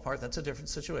has fallen apart, that's a different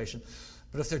situation.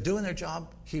 But if they're doing their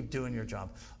job, keep doing your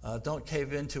job. Don't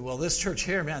cave into, well, this church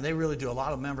here, man, they really do a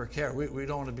lot of member care. We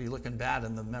don't want to be looking bad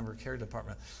in the member care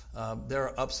department. There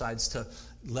are upsides to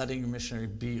letting your missionary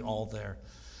be all there.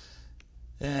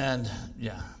 And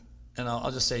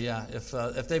I'll just say,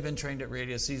 if they've been trained at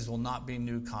Radius, these will not be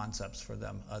new concepts for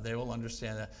them. They will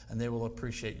understand that, and they will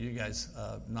appreciate you guys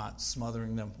not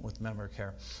smothering them with member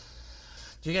care.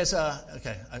 Do you guys,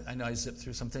 I know I zipped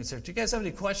through some things here. Do you guys have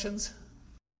any questions?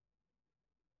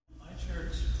 My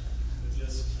church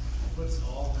just puts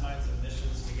all kinds of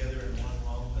missions together in one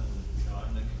lump, and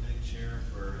I'm the committee chair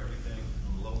for everything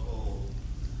from local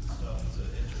stuff to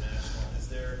international. Is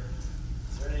there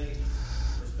any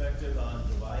perspective on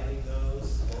dividing those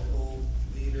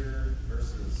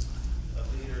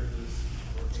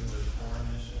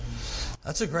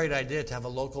That's a great idea, to have a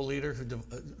local leader who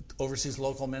oversees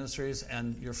local ministries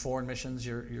and your foreign missions,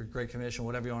 your Great Commission,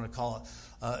 whatever you want to call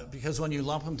it. Because when you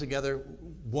lump them together,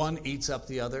 one eats up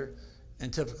the other,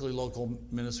 and typically local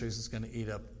ministries is going to eat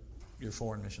up your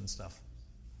foreign mission stuff.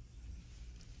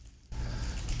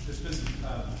 There's been some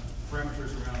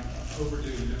parameters around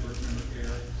overdue member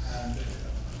care, and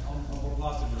on a more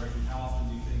positive direction, how often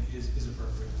do you think is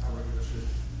appropriate? How regular should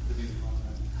the be contact?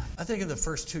 I think in the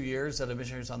first 2 years that a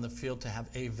missionary is on the field, to have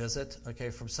a visit,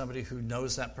 from somebody who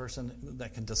knows that person,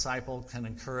 that can disciple, can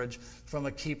encourage, from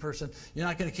a key person. You're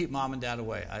not going to keep mom and dad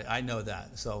away. I know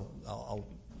that. So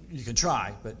you can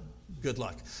try, but good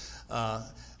luck.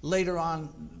 Later on,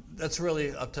 that's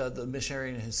really up to the missionary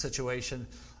and his situation.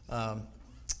 I'll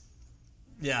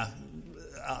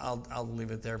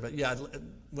leave it there. But yeah,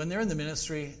 when they're in the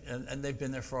ministry and they've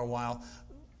been there for a while,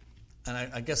 and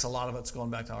I guess a lot of it's going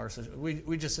back to our situation.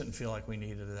 We just didn't feel like we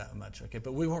needed it that much,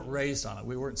 but we weren't raised on it.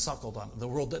 We weren't suckled on it. The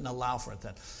world didn't allow for it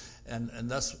then. And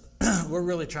thus, we're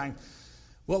really trying.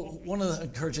 Well, one of the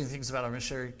encouraging things about our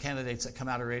missionary candidates that come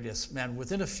out of Radius, man,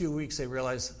 within a few weeks they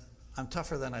realize, I'm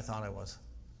tougher than I thought I was.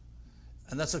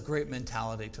 And that's a great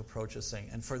mentality to approach this thing.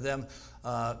 And for them,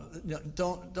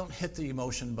 don't hit the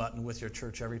emotion button with your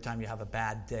church every time you have a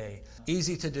bad day.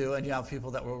 Easy to do, and you have people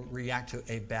that will react to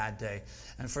a bad day.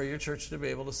 And for your church to be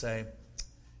able to say,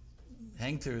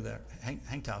 hang through there,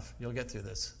 hang tough, you'll get through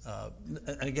this.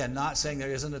 And again, not saying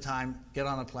there isn't a time, get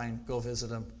on a plane, go visit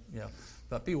them,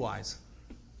 but be wise.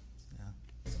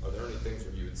 Yeah. Are there any things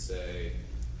where you would say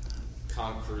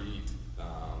concrete,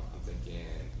 I'm thinking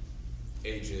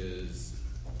ages,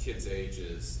 kids'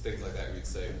 ages, things like that, you'd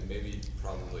say maybe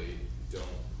probably don't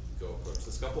go approach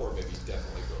this couple, or maybe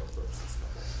definitely go approach this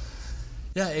couple?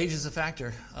 Yeah, age is a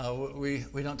factor. We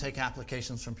don't take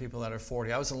applications from people that are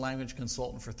 40. I was a language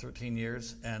consultant for 13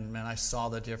 years, and man, I saw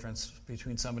the difference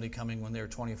between somebody coming when they were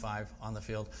 25 on the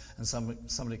field and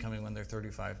somebody coming when they're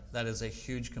 35. That is a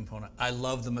huge component. I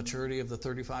love the maturity of the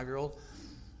 35-year-old.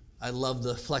 I love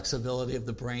the flexibility of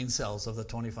the brain cells of the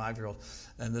 25-year-old.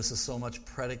 And this is so much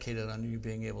predicated on you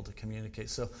being able to communicate.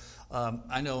 So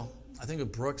I think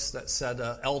of Brooks that said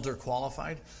elder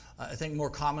qualified. I think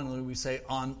more commonly we say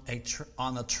on a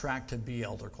track to be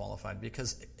elder qualified,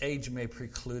 because age may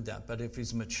preclude that. But if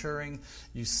he's maturing,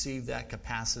 you see that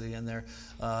capacity in there.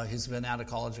 He's been out of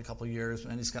college a couple of years,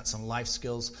 and he's got some life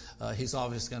skills. He's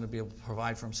obviously going to be able to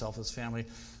provide for himself, his family.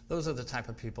 Those are the type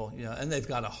of people, and they've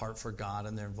got a heart for God,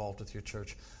 and they're involved with your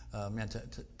church. To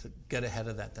get ahead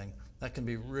of that thing, that can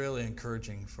be really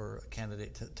encouraging for a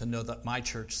candidate to know that my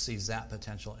church sees that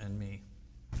potential in me.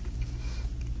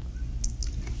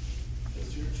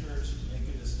 Does your church make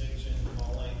a distinction,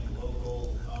 calling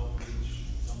local outreach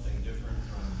something different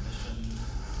from mission?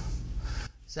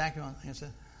 Zach, you want to answer?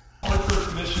 Our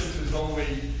church missions is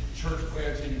only church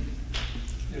planting,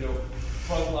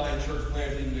 frontline church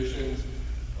planting missions,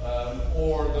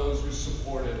 or those who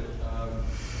supported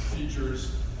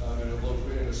teachers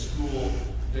in a school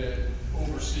that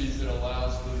oversees, that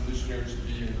allows the missionaries to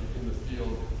be in the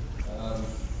field.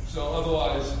 So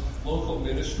otherwise, local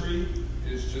ministry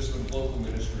is just a local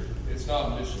ministry. It's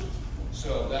not missions.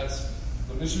 So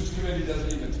the missions committee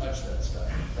doesn't even touch that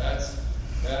stuff. That's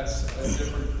a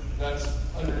different. That's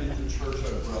underneath the church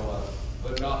umbrella,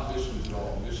 but not missions at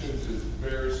all. Missions is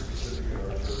very specific in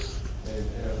our church,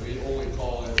 and we only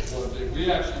call it one thing.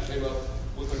 We actually came up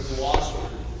with a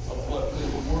glossary of what the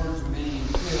words mean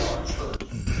in our church,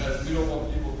 because we don't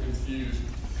want people confused,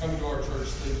 coming to our church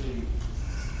thinking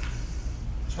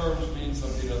terms mean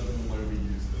something other than the way we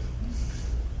use them.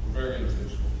 We're very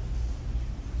intentional.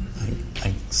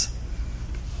 Thanks.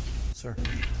 Sir.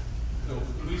 So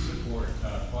we support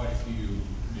quite a few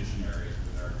missionaries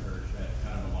with our church at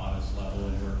kind of a modest level,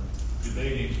 and we're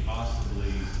debating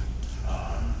possibly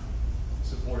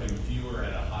supporting fewer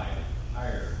at a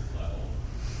higher level.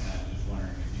 And I'm just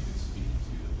wondering if you could speak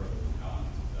to the pros and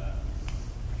cons of that.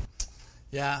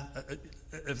 Yeah,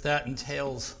 if that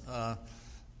entails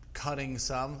cutting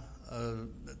some,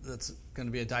 that's going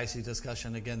to be a dicey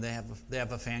discussion. Again, they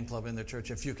have a fan club in their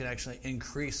church. If you can actually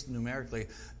increase numerically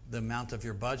the amount of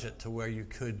your budget to where you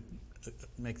could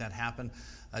make that happen,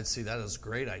 I'd see that as a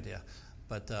great idea.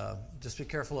 But just be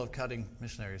careful of cutting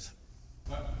missionaries.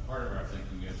 Part of our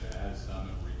thinking is to add some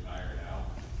that retired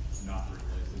out, not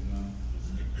replacing them,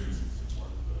 just increasing support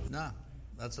for those. No,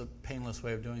 that's a painless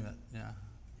way of doing that. Yeah.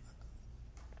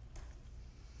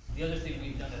 The other thing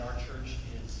we've done at our church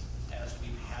is, as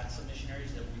we've had some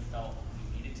missionaries that we felt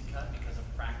we needed to cut because of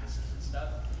practices and stuff,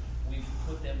 we've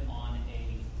put them on a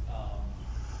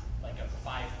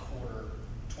 5-quarter,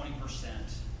 20%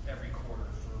 every quarter.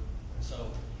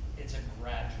 So it's a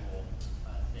gradual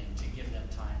thing to give them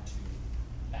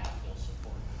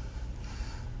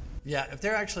Yeah, if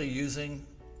they're actually using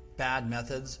bad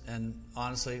methods, and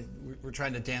honestly, we're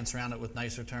trying to dance around it with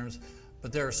nicer terms,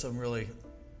 but there are some really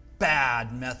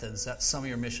bad methods that some of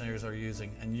your missionaries are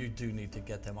using, and you do need to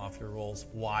get them off your rolls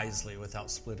wisely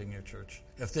without splitting your church,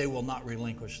 if they will not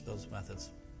relinquish those methods.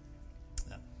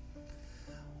 Yeah.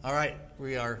 All right,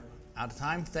 we are out of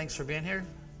time. Thanks for being here.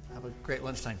 Have a great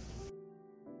lunchtime.